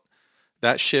about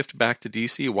that shift back to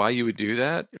D.C., why you would do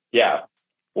that. Yeah.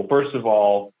 Well, first of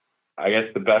all, I guess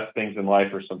the best things in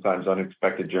life are sometimes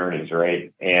unexpected journeys,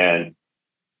 right? And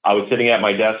I was sitting at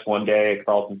my desk one day at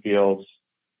Carlton Fields.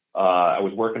 I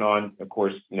was working on, of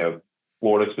course,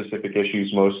 Florida-specific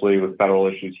issues, mostly with federal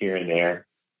issues here and there,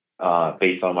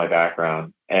 based on my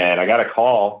background. And I got a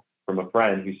call from a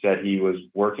friend who said he was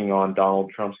working on Donald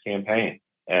Trump's campaign.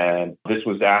 And this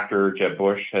was after Jeb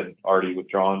Bush had already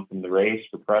withdrawn from the race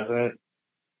for president.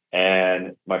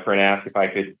 And my friend asked if I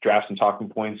could draft some talking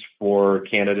points for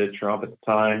candidate Trump at the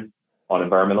time on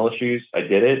environmental issues. I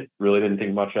did it. Really didn't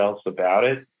think much else about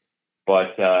it.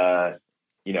 But,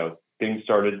 things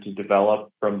started to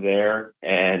develop from there.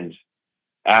 And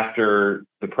after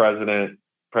President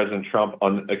Trump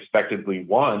unexpectedly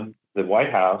won the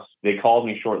White House, they called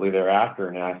me shortly thereafter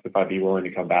and asked if I'd be willing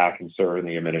to come back and serve in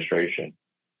the administration.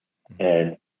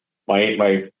 And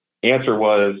my answer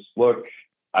was, look,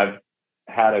 I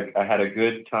had a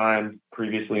good time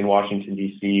previously in Washington,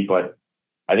 D.C., but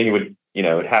I think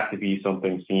it'd have to be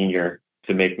something senior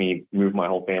to make me move my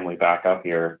whole family back up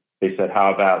here. They said,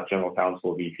 how about general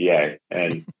counsel of EPA?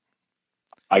 And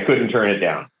I couldn't turn it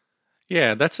down.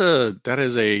 Yeah, that's a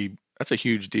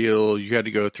huge deal. You had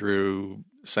to go through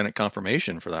Senate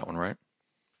confirmation for that one, right?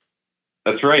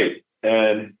 That's right.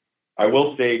 And I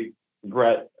will say,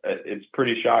 Brett, it's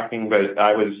pretty shocking, but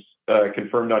I was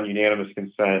confirmed on unanimous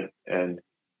consent, and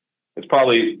it's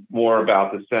probably more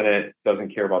about the Senate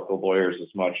doesn't care about the lawyers as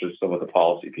much as some of the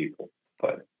policy people.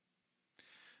 But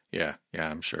yeah,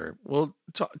 I'm sure. Well,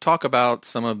 talk about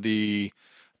some of the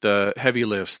heavy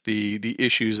lifts, the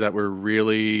issues that were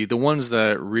really the ones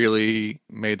that really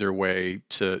made their way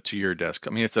to your desk. I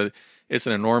mean, it's an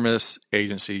enormous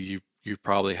agency. You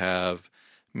probably have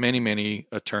many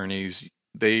attorneys.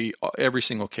 Every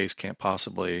single case can't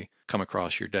possibly come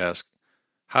across your desk.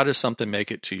 How does something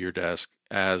make it to your desk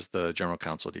as the general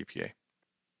counsel of EPA?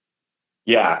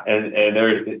 Yeah,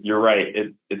 and you're right.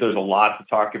 There's a lot to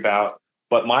talk about.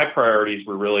 But my priorities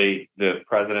were really the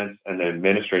president's and the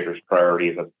administrator's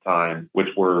priorities at the time,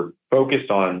 which were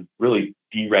focused on really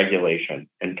deregulation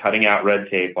and cutting out red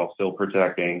tape while still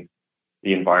protecting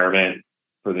the environment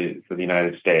for the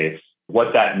United States.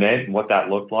 What that meant and what that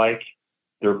looked like,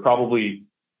 there were probably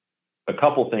a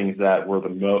couple things that were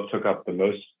took up the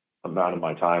most amount of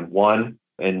my time. One,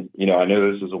 and I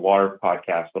know this is a water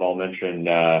podcast, but I'll mention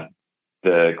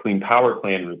the Clean Power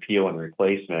Plan repeal and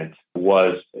replacement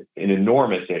was an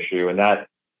enormous issue, and that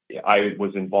I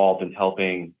was involved in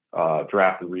helping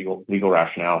draft the legal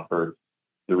rationale for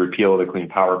the repeal of the Clean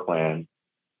Power Plan.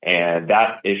 And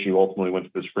that issue ultimately went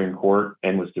to the Supreme Court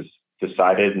and was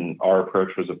decided, and our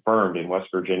approach was affirmed in West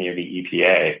Virginia v.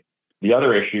 EPA. The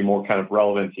other issue, more kind of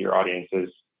relevant to your audience, is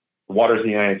the waters of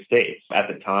the United States. At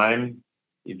the time,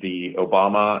 the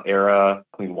Obama-era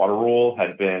Clean Water Rule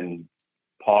had been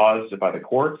paused by the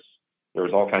courts. There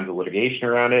was all kinds of litigation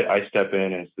around it. I step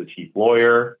in as the chief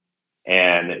lawyer,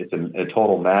 and it's a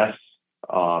total mess.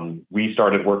 We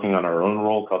started working on our own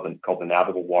rule called the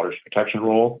Navigable Waters Protection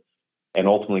Rule, and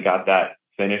ultimately got that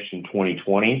finished in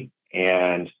 2020.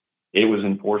 And it was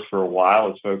enforced for a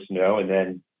while, as folks know. And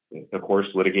then, of course,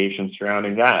 litigation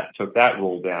surrounding that took that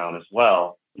rule down as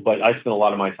well. But I spent a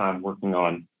lot of my time working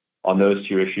on those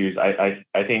two issues. I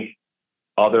think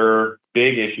other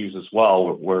big issues as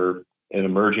well were an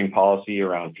emerging policy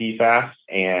around PFAS,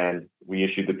 and we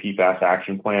issued the PFAS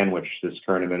action plan, which this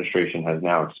current administration has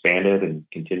now expanded and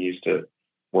continues to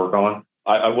work on.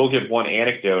 I will give one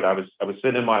anecdote. I was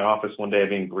sitting in my office one day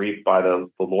being briefed by the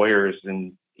lawyers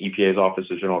in EPA's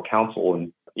Office of General Counsel,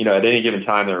 and at any given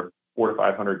time there are 400 to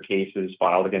 500 cases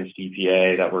filed against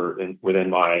EPA that were within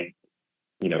my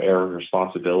area of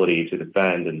responsibility to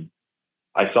defend. And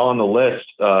I saw on the list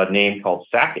a name called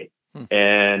Sackett.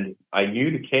 And I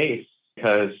knew the case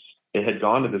because it had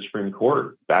gone to the Supreme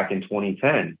Court back in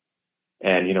 2010.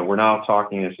 And, we're now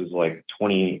talking, this is like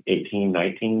 2018,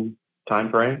 19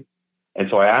 timeframe. And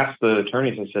so I asked the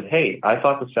attorneys, I said, hey, I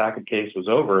thought the Sackett case was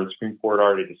over. The Supreme Court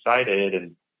already decided.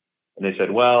 And they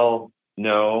said, well,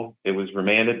 no, it was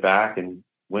remanded back and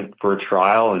went for a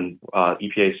trial. And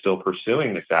EPA is still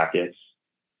pursuing the Sacketts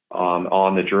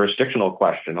on the jurisdictional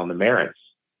question, on the merits.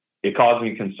 It caused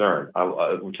me concern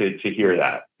to hear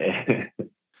that.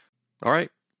 All right,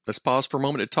 let's pause for a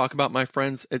moment to talk about my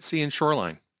friends at Sea and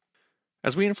Shoreline.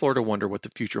 As we in Florida wonder what the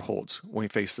future holds when we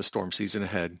face the storm season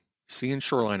ahead, Sea and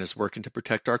Shoreline is working to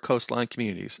protect our coastline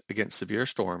communities against severe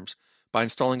storms by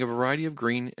installing a variety of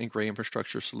green and gray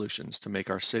infrastructure solutions to make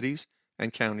our cities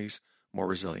and counties more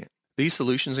resilient. These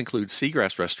solutions include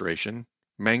seagrass restoration,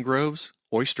 mangroves,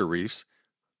 oyster reefs,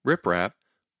 riprap,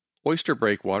 oyster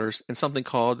breakwaters, and something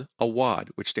called a WAD,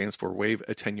 which stands for Wave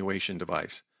Attenuation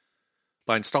Device.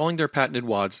 By installing their patented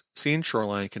WADs, Sea and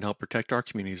Shoreline can help protect our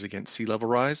communities against sea level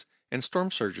rise and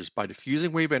storm surges by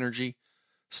diffusing wave energy,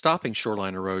 stopping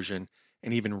shoreline erosion,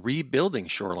 and even rebuilding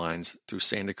shorelines through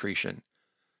sand accretion.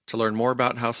 To learn more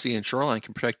about how Sea and Shoreline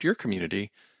can protect your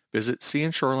community, visit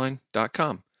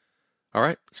seaandshoreline.com. All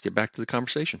right, let's get back to the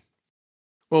conversation.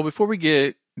 Well, before we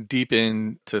get deep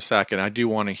into Sackett, I do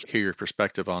want to hear your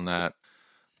perspective on that.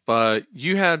 But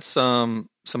you had some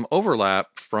some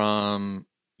overlap from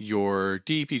your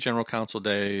DEP General Counsel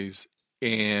days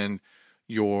and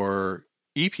your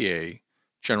EPA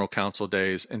General Counsel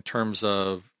days in terms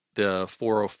of the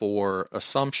 404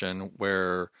 assumption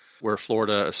where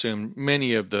Florida assumed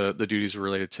many of the duties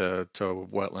related to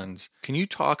wetlands. Can you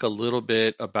talk a little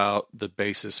bit about the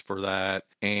basis for that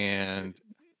and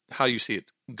how you see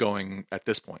it going at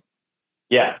this point?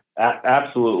 Yeah,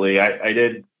 absolutely. I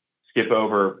did skip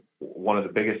over one of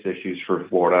the biggest issues for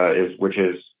Florida, which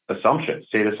is assumption,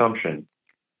 state assumption.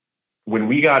 When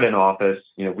we got in office,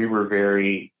 we were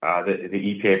very the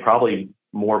EPA probably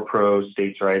more pro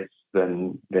states' rights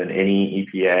than any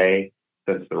EPA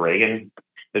since the Reagan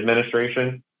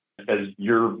administration. As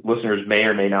your listeners may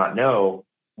or may not know,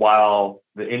 while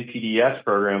the NPDES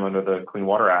program under the Clean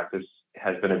Water Act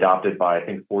has been adopted by, I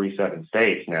think, 47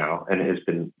 states now and has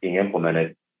been being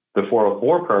implemented, the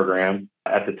 404 program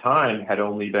at the time had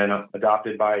only been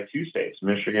adopted by 2 states,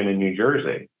 Michigan and New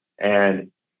Jersey.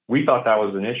 And we thought that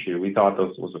was an issue. We thought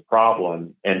this was a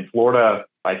problem. And Florida,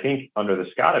 I think, under the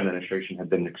Scott administration, had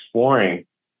been exploring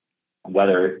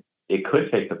whether it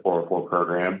could take the 404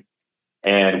 program.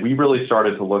 And we really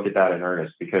started to look at that in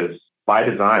earnest because by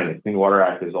design, the Clean Water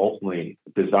Act is ultimately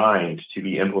designed to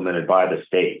be implemented by the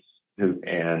states.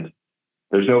 And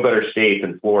there's no better state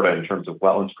than Florida in terms of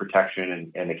wetlands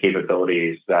protection and the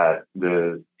capabilities that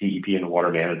the DEP and the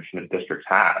water management districts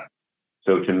have.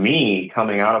 So to me,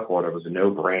 coming out of Florida was a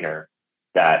no-brainer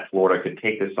that Florida could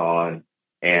take this on.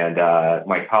 And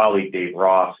my colleague, Dave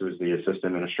Ross, who is the assistant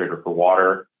administrator for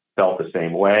water, felt the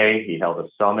same way. He held a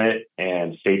summit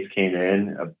and states came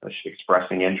in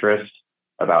expressing interest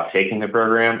about taking the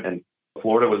program. And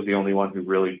Florida was the only one who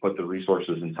really put the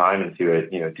resources and time into it,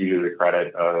 due to the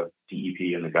credit of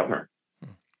DEP and the governor.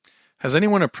 Has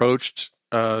anyone approached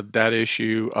that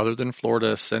issue other than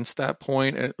Florida since that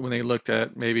point when they looked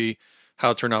at maybe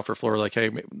how it turned out for Florida? Like,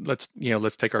 hey, let's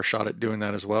take our shot at doing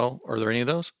that as well. Are there any of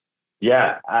those?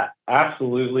 Yeah,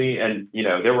 absolutely. And,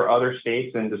 there were other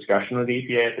states in discussion with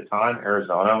EPA at the time.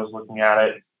 Arizona was looking at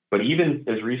it. But even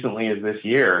as recently as this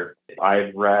year,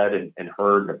 I've read and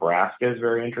heard Nebraska is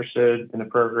very interested in the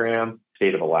program.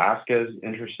 State of Alaska is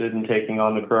interested in taking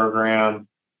on the program.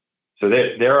 So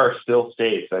there are still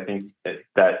states, I think,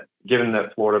 that given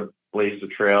that Florida blazed the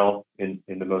trail in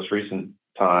the most recent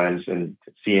times and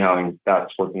see how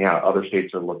that's working out, other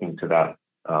states are looking to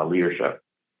that leadership.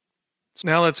 So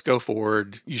now let's go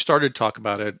forward. You started to talk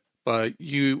about it, but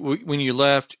when you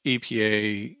left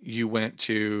EPA, you went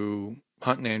to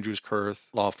Hunt and Andrews Kurth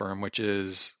law firm, which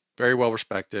is very well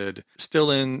respected,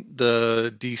 still in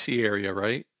the DC area,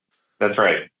 right? That's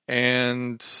right.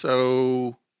 And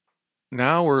so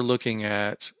now we're looking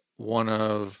at one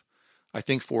of, I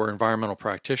think, for environmental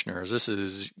practitioners, this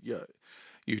is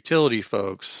utility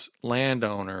folks,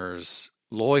 landowners,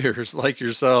 lawyers like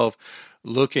yourself,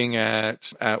 looking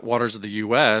at waters of the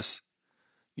U.S.,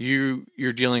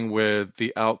 you're dealing with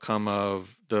the outcome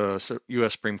of the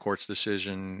U.S. Supreme Court's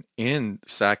decision in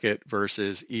Sackett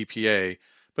versus EPA,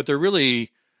 but there are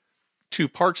really 2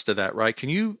 parts to that, right? Can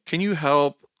you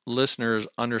help listeners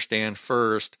understand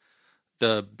first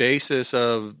the basis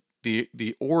of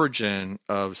the origin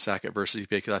of Sackett versus EPA?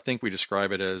 Because I think we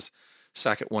describe it as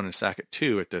Sackett 1 and Sackett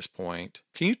 2 at this point.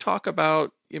 Can you talk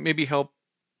about it? Maybe help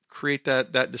create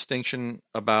that distinction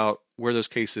about where those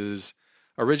cases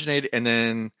originated and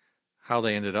then how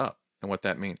they ended up and what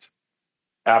that means.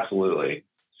 Absolutely.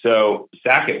 So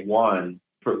Sackett 1,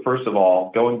 first of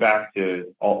all, going back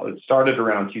to it started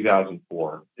around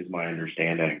 2004 is my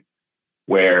understanding,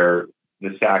 where the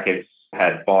Sacketts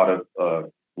had bought a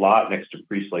lot next to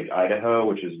Priest Lake, Idaho,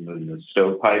 which is in the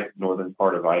stovepipe northern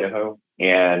part of Idaho.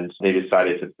 And they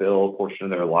decided to fill a portion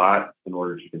of their lot in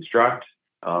order to construct.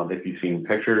 If you've seen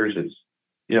pictures,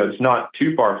 it's not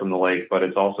too far from the lake, but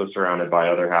it's also surrounded by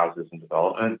other houses and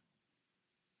development.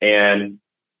 And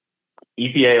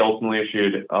EPA ultimately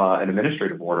issued an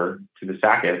administrative order to the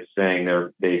Sacketts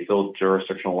saying they filled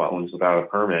jurisdictional wetlands without a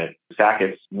permit. The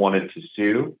Sacketts wanted to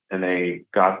sue, and they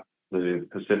got the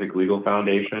Pacific Legal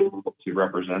Foundation to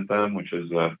represent them, which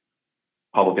is a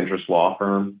public interest law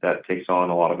firm that takes on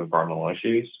a lot of environmental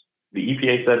issues. The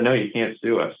EPA said, no, you can't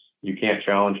sue us. You can't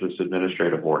challenge this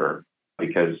administrative order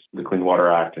because the Clean Water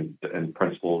Act and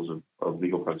principles of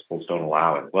legal principles don't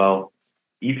allow it. Well,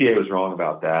 EPA was wrong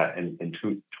about that. And in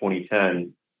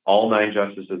 2010, all 9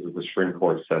 justices of the Supreme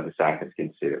Court said the Sacketts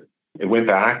can sue. It went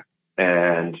back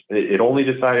and it only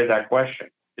decided that question.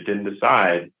 It didn't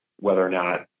decide whether or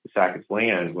not the Sacketts'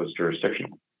 land was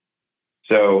jurisdictional.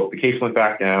 So the case went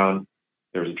back down.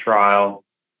 There was a trial.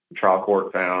 The trial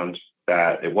court found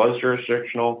that it was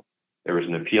jurisdictional. There was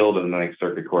an appeal to the Ninth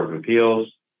Circuit Court of Appeals.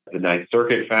 The Ninth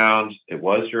Circuit found it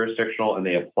was jurisdictional, and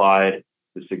they applied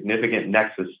the significant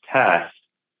nexus test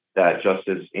that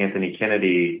Justice Anthony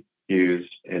Kennedy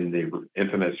used in the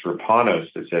infamous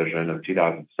Rapanos decision of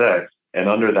 2006. And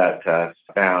under that test,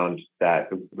 found that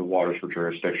the waters were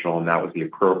jurisdictional, and that was the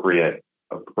appropriate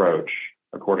approach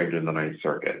according to the Ninth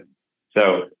Circuit.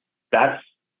 So that's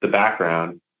the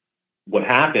background. What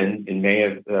happened in May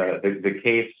of the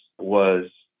case was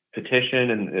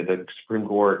petitioned, and the Supreme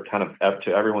Court, kind of up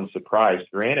to everyone's surprise,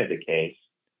 granted the case,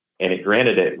 and it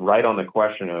granted it right on the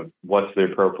question of what's the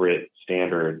appropriate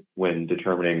standard when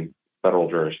determining federal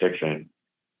jurisdiction.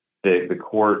 The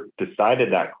court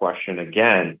decided that question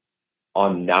again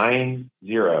on 9-0.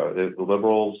 The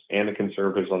liberals and the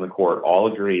conservatives on the court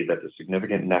all agreed that the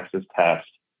significant nexus test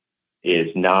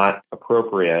is not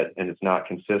appropriate and it's not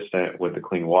consistent with the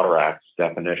Clean Water Act's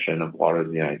definition of water of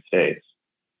the United States.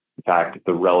 In fact,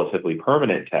 the relatively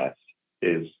permanent test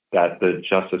is that the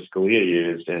Justice Scalia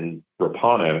used in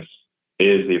Rapanos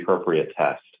is the appropriate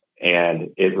test.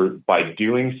 And it, by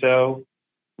doing so,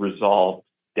 resolved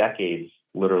decades,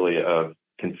 literally, of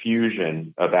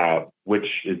confusion about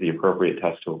which is the appropriate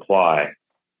test to apply.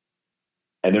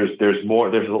 And there's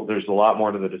more. There's a lot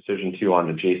more to the decision too on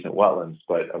adjacent wetlands.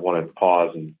 But I want to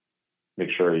pause and make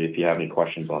sure if you have any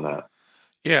questions on that.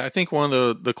 Yeah, I think one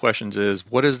of the questions is,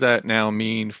 what does that now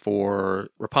mean for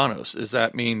Rapanos? Does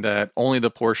that mean that only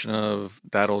the portion of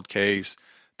that old case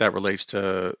that relates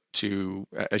to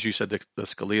as you said, the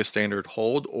Scalia standard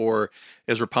hold, or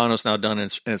is Rapanos now done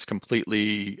and it's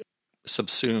completely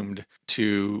subsumed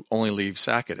to only leave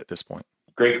Sackett at this point?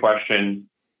 Great question.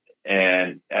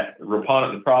 And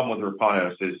Rapanos, the problem with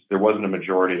Rapanos is there wasn't a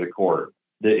majority of the court.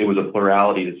 It was a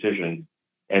plurality decision.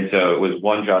 And so it was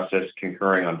one justice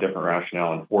concurring on different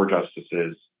rationale and four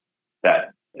justices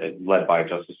that led by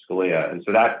Justice Scalia. And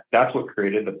so that's what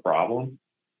created the problem.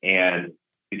 And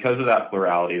because of that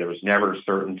plurality, there was never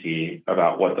certainty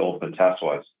about what the ultimate test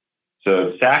was.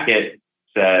 So Sackett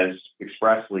says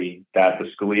expressly that the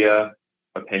Scalia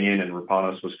opinion in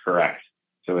Rapanos was correct.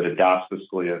 So it adopts the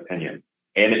Scalia opinion.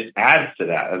 And it adds to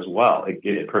that as well.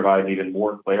 It provides even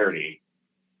more clarity.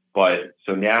 But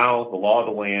so now the law of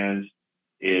the land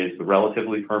is the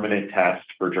relatively permanent test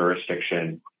for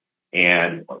jurisdiction.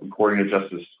 And according to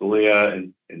Justice Scalia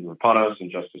and Rapanos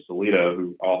and Justice Alito,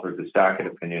 who authored the Sackett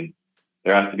opinion,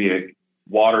 there has to be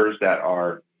waters that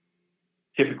are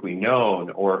typically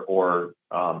known or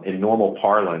in normal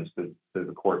parlance, the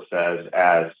court says,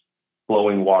 as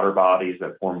flowing water bodies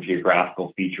that form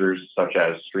geographical features such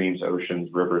as streams, oceans,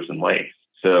 rivers, and lakes.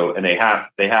 So, and they have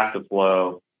to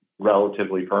flow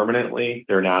relatively permanently.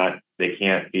 They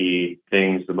can't be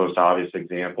things. The most obvious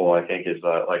example, I think, is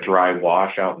like dry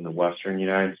wash out in the western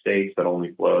United States that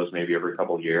only flows maybe every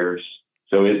couple of years.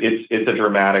 So it's a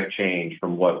dramatic change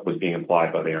from what was being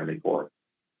applied by the Army Corps.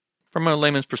 From a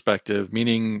layman's perspective,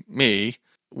 meaning me,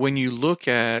 when you look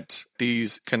at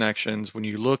these connections, when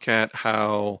you look at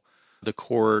how the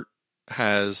court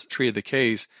has treated the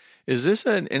case, is this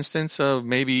an instance of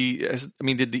did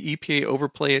the EPA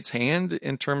overplay its hand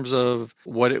in terms of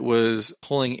what it was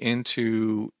pulling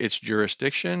into its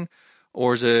jurisdiction,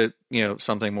 or is it,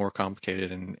 something more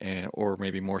complicated and or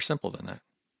maybe more simple than that?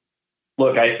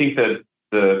 Look, I think that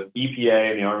the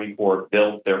EPA and the Army Corps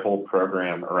built their whole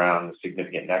program around the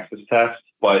significant nexus test,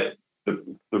 but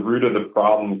the root of the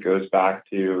problem goes back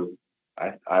to,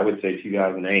 I would say,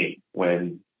 2008,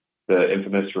 when the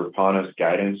infamous Rapanos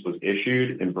guidance was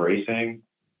issued, embracing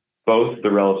both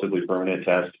the relatively permanent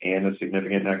test and the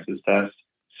significant nexus test.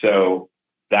 So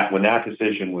that when that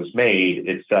decision was made,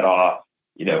 it set off,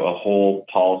 a whole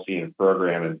policy and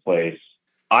program in place.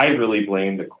 I really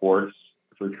blame the courts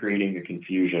for creating the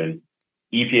confusion.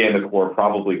 EPA and the Corps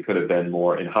probably could have been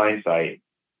more, in hindsight,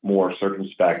 more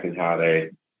circumspect in how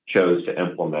they chose to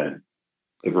implement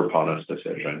the Rapanos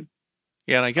decision.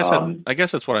 Yeah, and I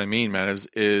guess that's what I mean, Matt.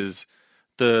 Is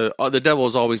the devil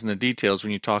is always in the details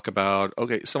when you talk about,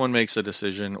 okay, someone makes a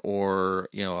decision or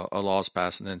a law's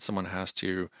passed, and then someone has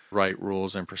to write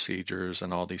rules and procedures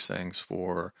and all these things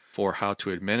for how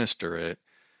to administer it.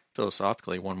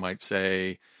 Philosophically, one might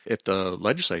say, if the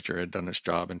legislature had done its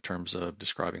job in terms of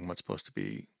describing what's supposed to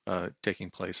be taking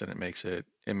place, and it makes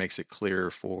it clear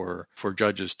for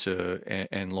judges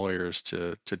and lawyers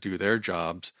to do their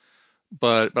jobs.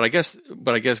 But I guess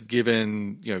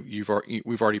given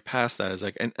we've already passed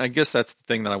that, and I guess that's the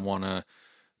thing that I want to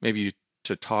maybe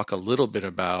to talk a little bit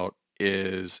about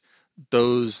is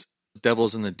those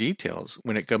devils in the details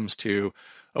when it comes to,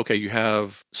 okay, you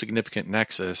have significant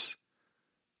nexus,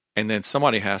 and then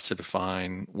somebody has to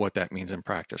define what that means in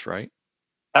practice, right?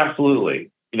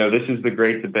 Absolutely. This is the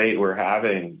great debate we're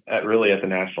having at the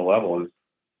national level. Is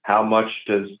how much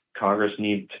does Congress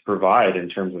need to provide in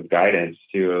terms of guidance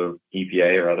to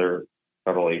EPA or other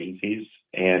federal agencies,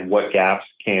 and what gaps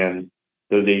can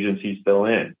those agencies fill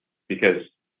in? Because,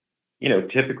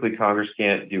 typically Congress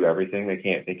can't do everything. They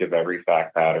can't think of every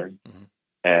fact pattern,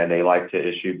 and they like to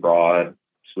issue broad,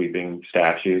 sweeping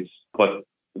statutes. But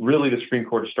really, the Supreme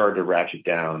Court has started to ratchet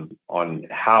down on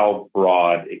how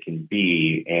broad it can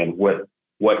be and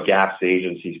what gaps the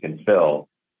agencies can fill.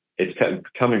 It's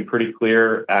becoming pretty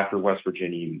clear after West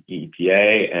Virginia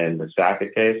EPA and the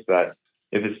Sackett case that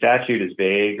if a statute is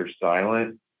vague or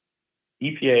silent,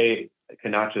 EPA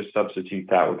cannot just substitute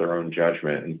that with their own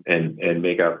judgment and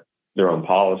make up their own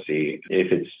policy.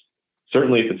 If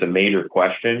it's a major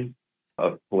question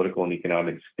of political and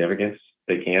economic significance,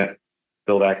 they can't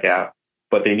fill that gap.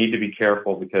 But they need to be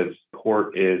careful because the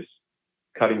court is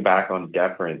cutting back on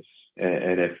deference.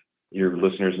 And if your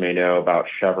listeners may know about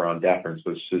Chevron deference,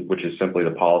 which is simply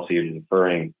the policy of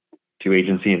deferring to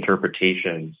agency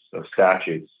interpretations of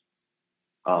statutes.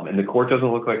 And the court doesn't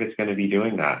look like it's going to be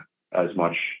doing that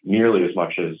nearly as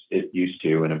much as it used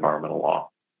to in environmental law.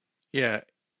 Yeah.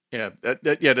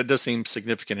 That does seem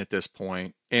significant at this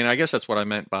point. And I guess that's what I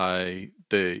meant by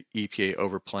the EPA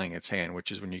overplaying its hand,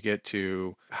 which is when you get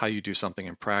to how you do something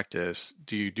in practice,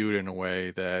 do you do it in a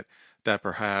way that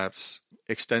perhaps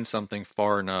extends something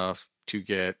far enough to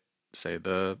get, say,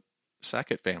 the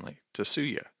Sackett family to sue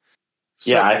you?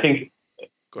 So, I think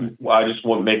I just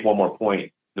want to make one more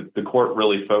point. The court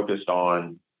really focused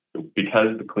on,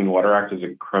 because the Clean Water Act is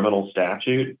a criminal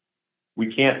statute,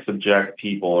 we can't subject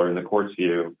people, or in the court's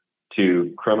view,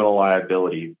 to criminal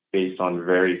liability based on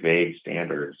very vague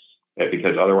standards,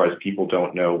 because otherwise people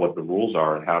don't know what the rules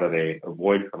are and how do they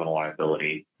avoid criminal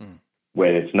liability.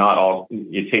 When it's not all,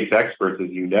 it takes experts, as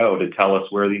you know, to tell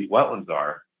us where these wetlands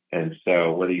are. And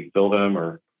so whether you fill them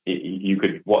or you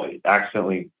could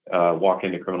accidentally walk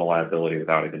into criminal liability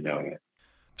without even knowing it.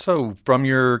 So from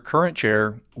your current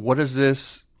chair, what does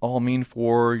this all mean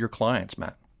for your clients,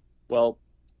 Matt? Well,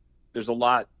 there's a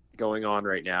lot going on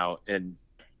right now, and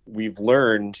we've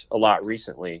learned a lot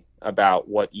recently about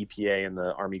what EPA and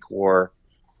the Army Corps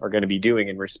are going to be doing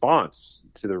in response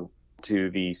to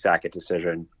the Sackett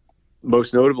decision.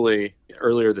 Most notably,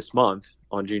 earlier this month,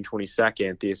 on June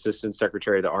 22nd, the Assistant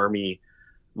Secretary of the Army,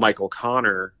 Michael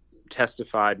Connor,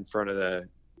 testified in front of the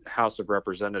House of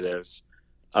Representatives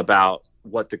about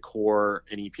what the Corps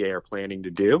and EPA are planning to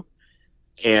do.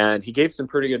 And he gave some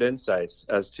pretty good insights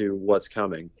as to what's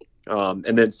coming.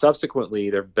 And then subsequently,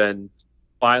 there have been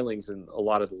filings in a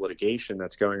lot of the litigation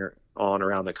that's going on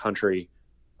around the country,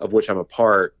 of which I'm a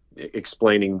part,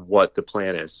 explaining what the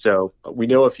plan is. So we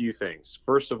know a few things.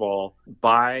 First of all,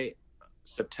 by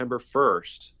September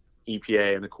 1st,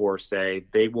 EPA and the Corps say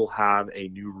they will have a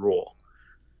new rule.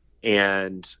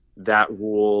 And that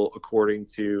rule, according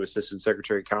to Assistant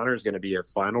Secretary Connor, is going to be a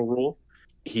final rule.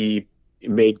 He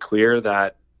made clear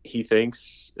that he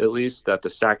thinks, at least, that the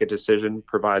Sackett decision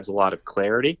provides a lot of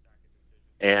clarity.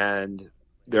 And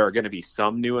there are going to be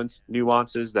some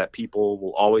nuances that people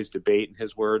will always debate, in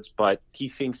his words, but he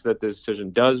thinks that the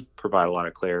decision does provide a lot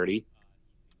of clarity.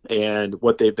 And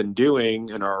what they've been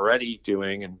doing and are already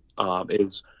doing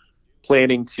is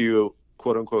planning to,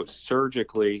 quote unquote,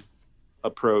 surgically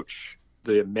approach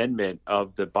the amendment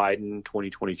of the Biden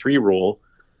 2023 rule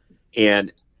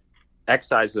and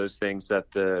excise those things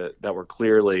that were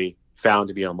clearly found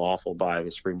to be unlawful by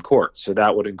the Supreme Court. So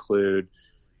that would include,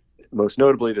 most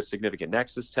notably, the significant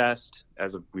nexus test,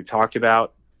 as we've talked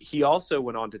about. He also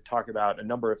went on to talk about a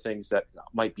number of things that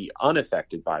might be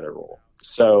unaffected by the rule,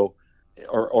 so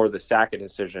or the Sackett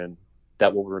decision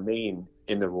that will remain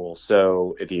in the rule.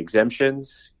 So the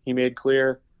exemptions, he made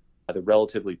clear, the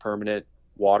relatively permanent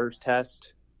waters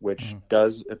test, which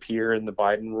does appear in the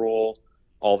Biden rule,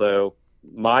 although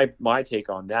my take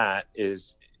on that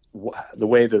is the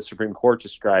way the Supreme Court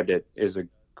described it is a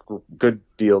good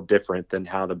deal different than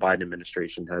how the Biden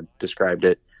administration had described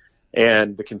it,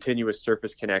 and the continuous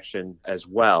surface connection as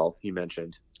well, he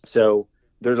mentioned. So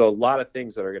there's a lot of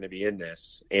things that are going to be in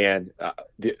this. And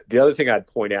the other thing I'd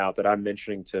point out that I'm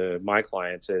mentioning to my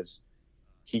clients is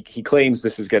he claims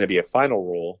this is going to be a final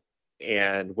rule.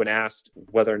 And when asked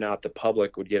whether or not the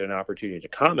public would get an opportunity to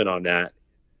comment on that,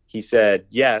 he said,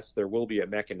 yes, there will be a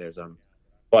mechanism,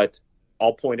 but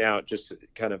I'll point out, just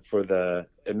kind of for the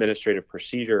administrative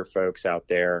procedure folks out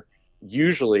there,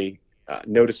 usually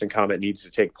notice and comment needs to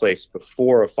take place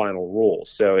before a final rule.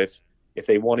 So if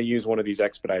they want to use one of these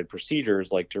expedited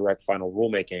procedures like direct final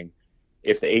rulemaking,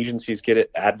 if the agencies get an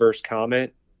adverse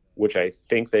comment, which I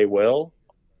think they will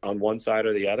on one side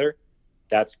or the other,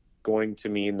 that's going to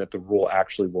mean that the rule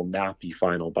actually will not be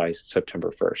final by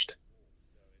September 1st.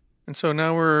 And so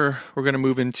now we're going to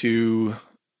move into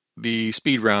the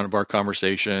speed round of our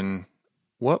conversation.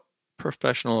 What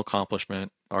professional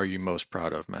accomplishment are you most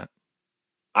proud of, Matt?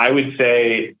 I would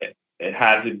say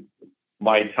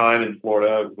my time in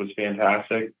Florida was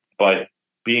fantastic, but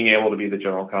being able to be the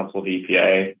general counsel of the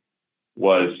EPA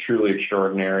was truly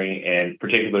extraordinary, and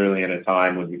particularly in a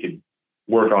time when we could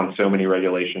work on so many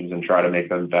regulations and try to make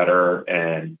them better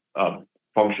and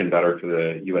function better for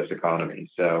the U.S.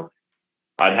 economy. So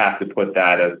I'd have to put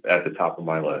that at the top of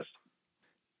my list.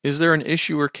 Is there an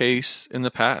issue or case in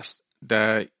the past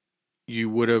that you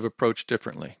would have approached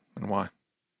differently, and why?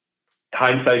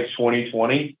 Hindsight's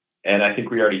 2020, and I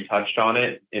think we already touched on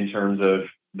it in terms of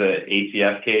the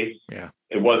ATF case. Yeah.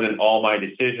 It wasn't all my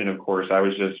decision, of course. I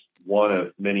was just one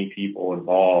of many people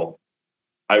involved.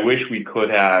 I wish we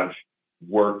could have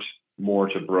worked more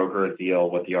to broker a deal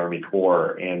with the Army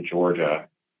Corps and Georgia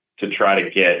to try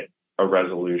to get a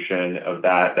resolution of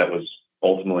that was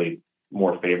ultimately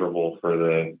more favorable for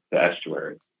the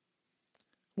estuary.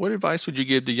 What advice would you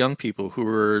give to young people who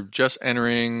are just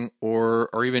entering or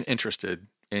are even interested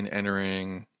in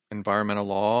entering environmental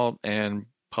law and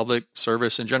public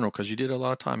service in general? Because you did a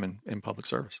lot of time in public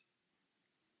service.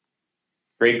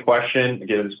 Great question. I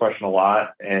get this question a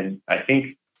lot. And I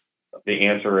think the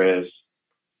answer is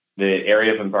the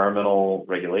area of environmental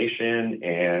regulation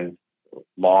and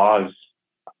laws,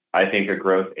 I think, a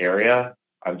growth area.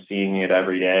 I'm seeing it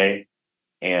every day.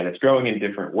 And it's growing in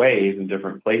different ways in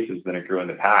different places than it grew in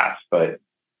the past. But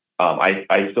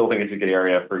I still think it's a good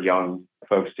area for young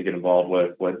folks to get involved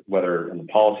with, whether on the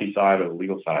policy side or the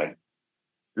legal side.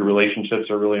 Your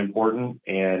relationships are really important,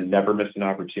 and never miss an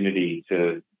opportunity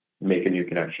to make a new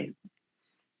connection.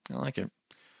 I like it.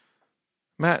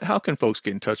 Matt, how can folks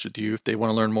get in touch with you if they want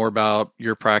to learn more about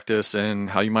your practice and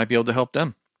how you might be able to help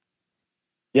them?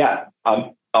 Yeah,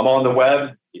 I'm on the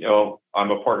web. I'm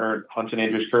a partner at Hunt and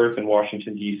Andrews Kurth in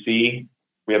Washington, D.C.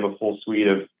 We have a full suite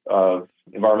of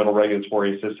environmental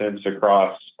regulatory assistance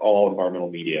across all environmental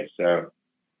media. So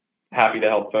happy to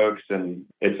help folks, and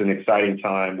it's an exciting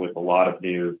time with a lot of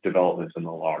new developments in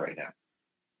the law right now.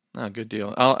 Oh, good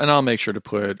deal. I'll make sure to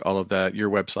put all of that, your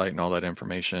website and all that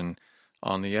information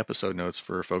on the episode notes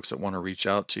for folks that want to reach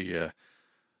out to you.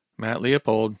 Matt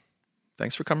Leopold,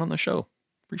 thanks for coming on the show.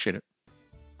 Appreciate it.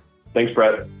 Thanks,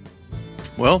 Brett.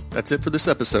 Well, that's it for this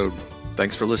episode.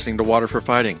 Thanks for listening to Water for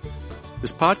Fighting.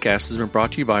 This podcast has been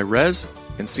brought to you by Res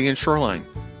and Sea and Shoreline.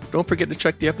 Don't forget to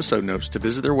check the episode notes to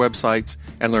visit their websites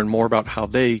and learn more about how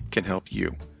they can help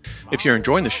you. If you're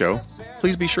enjoying the show,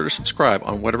 please be sure to subscribe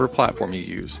on whatever platform you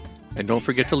use. And don't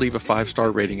forget to leave a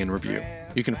 5-star rating and review.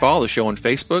 You can follow the show on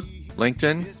Facebook,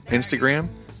 LinkedIn, Instagram,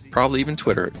 probably even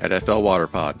Twitter at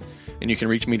FLWaterPod. And you can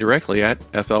reach me directly at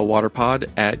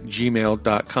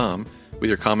flwaterpod@gmail.com with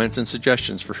your comments and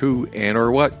suggestions for who and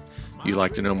or what you'd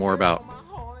like to know more about.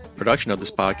 Production of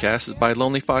this podcast is by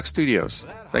Lonely Fox Studios.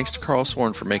 Thanks to Carl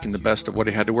Sorn for making the best of what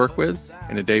he had to work with,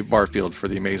 and to Dave Barfield for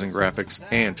the amazing graphics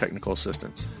and technical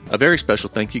assistance. A very special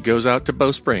thank you goes out to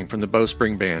Bo Spring from the Bo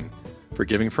Spring Band for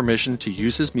giving permission to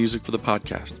use his music for the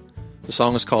podcast. The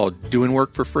song is called Doing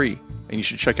Work for Free, and you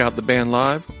should check out the band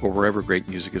live or wherever great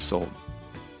music is sold.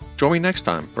 Join me next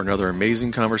time for another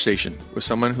amazing conversation with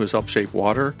someone who has helped shape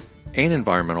water and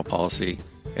environmental policy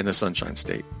in the Sunshine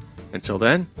State. Until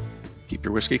then, keep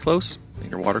your whiskey close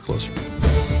and your water closer.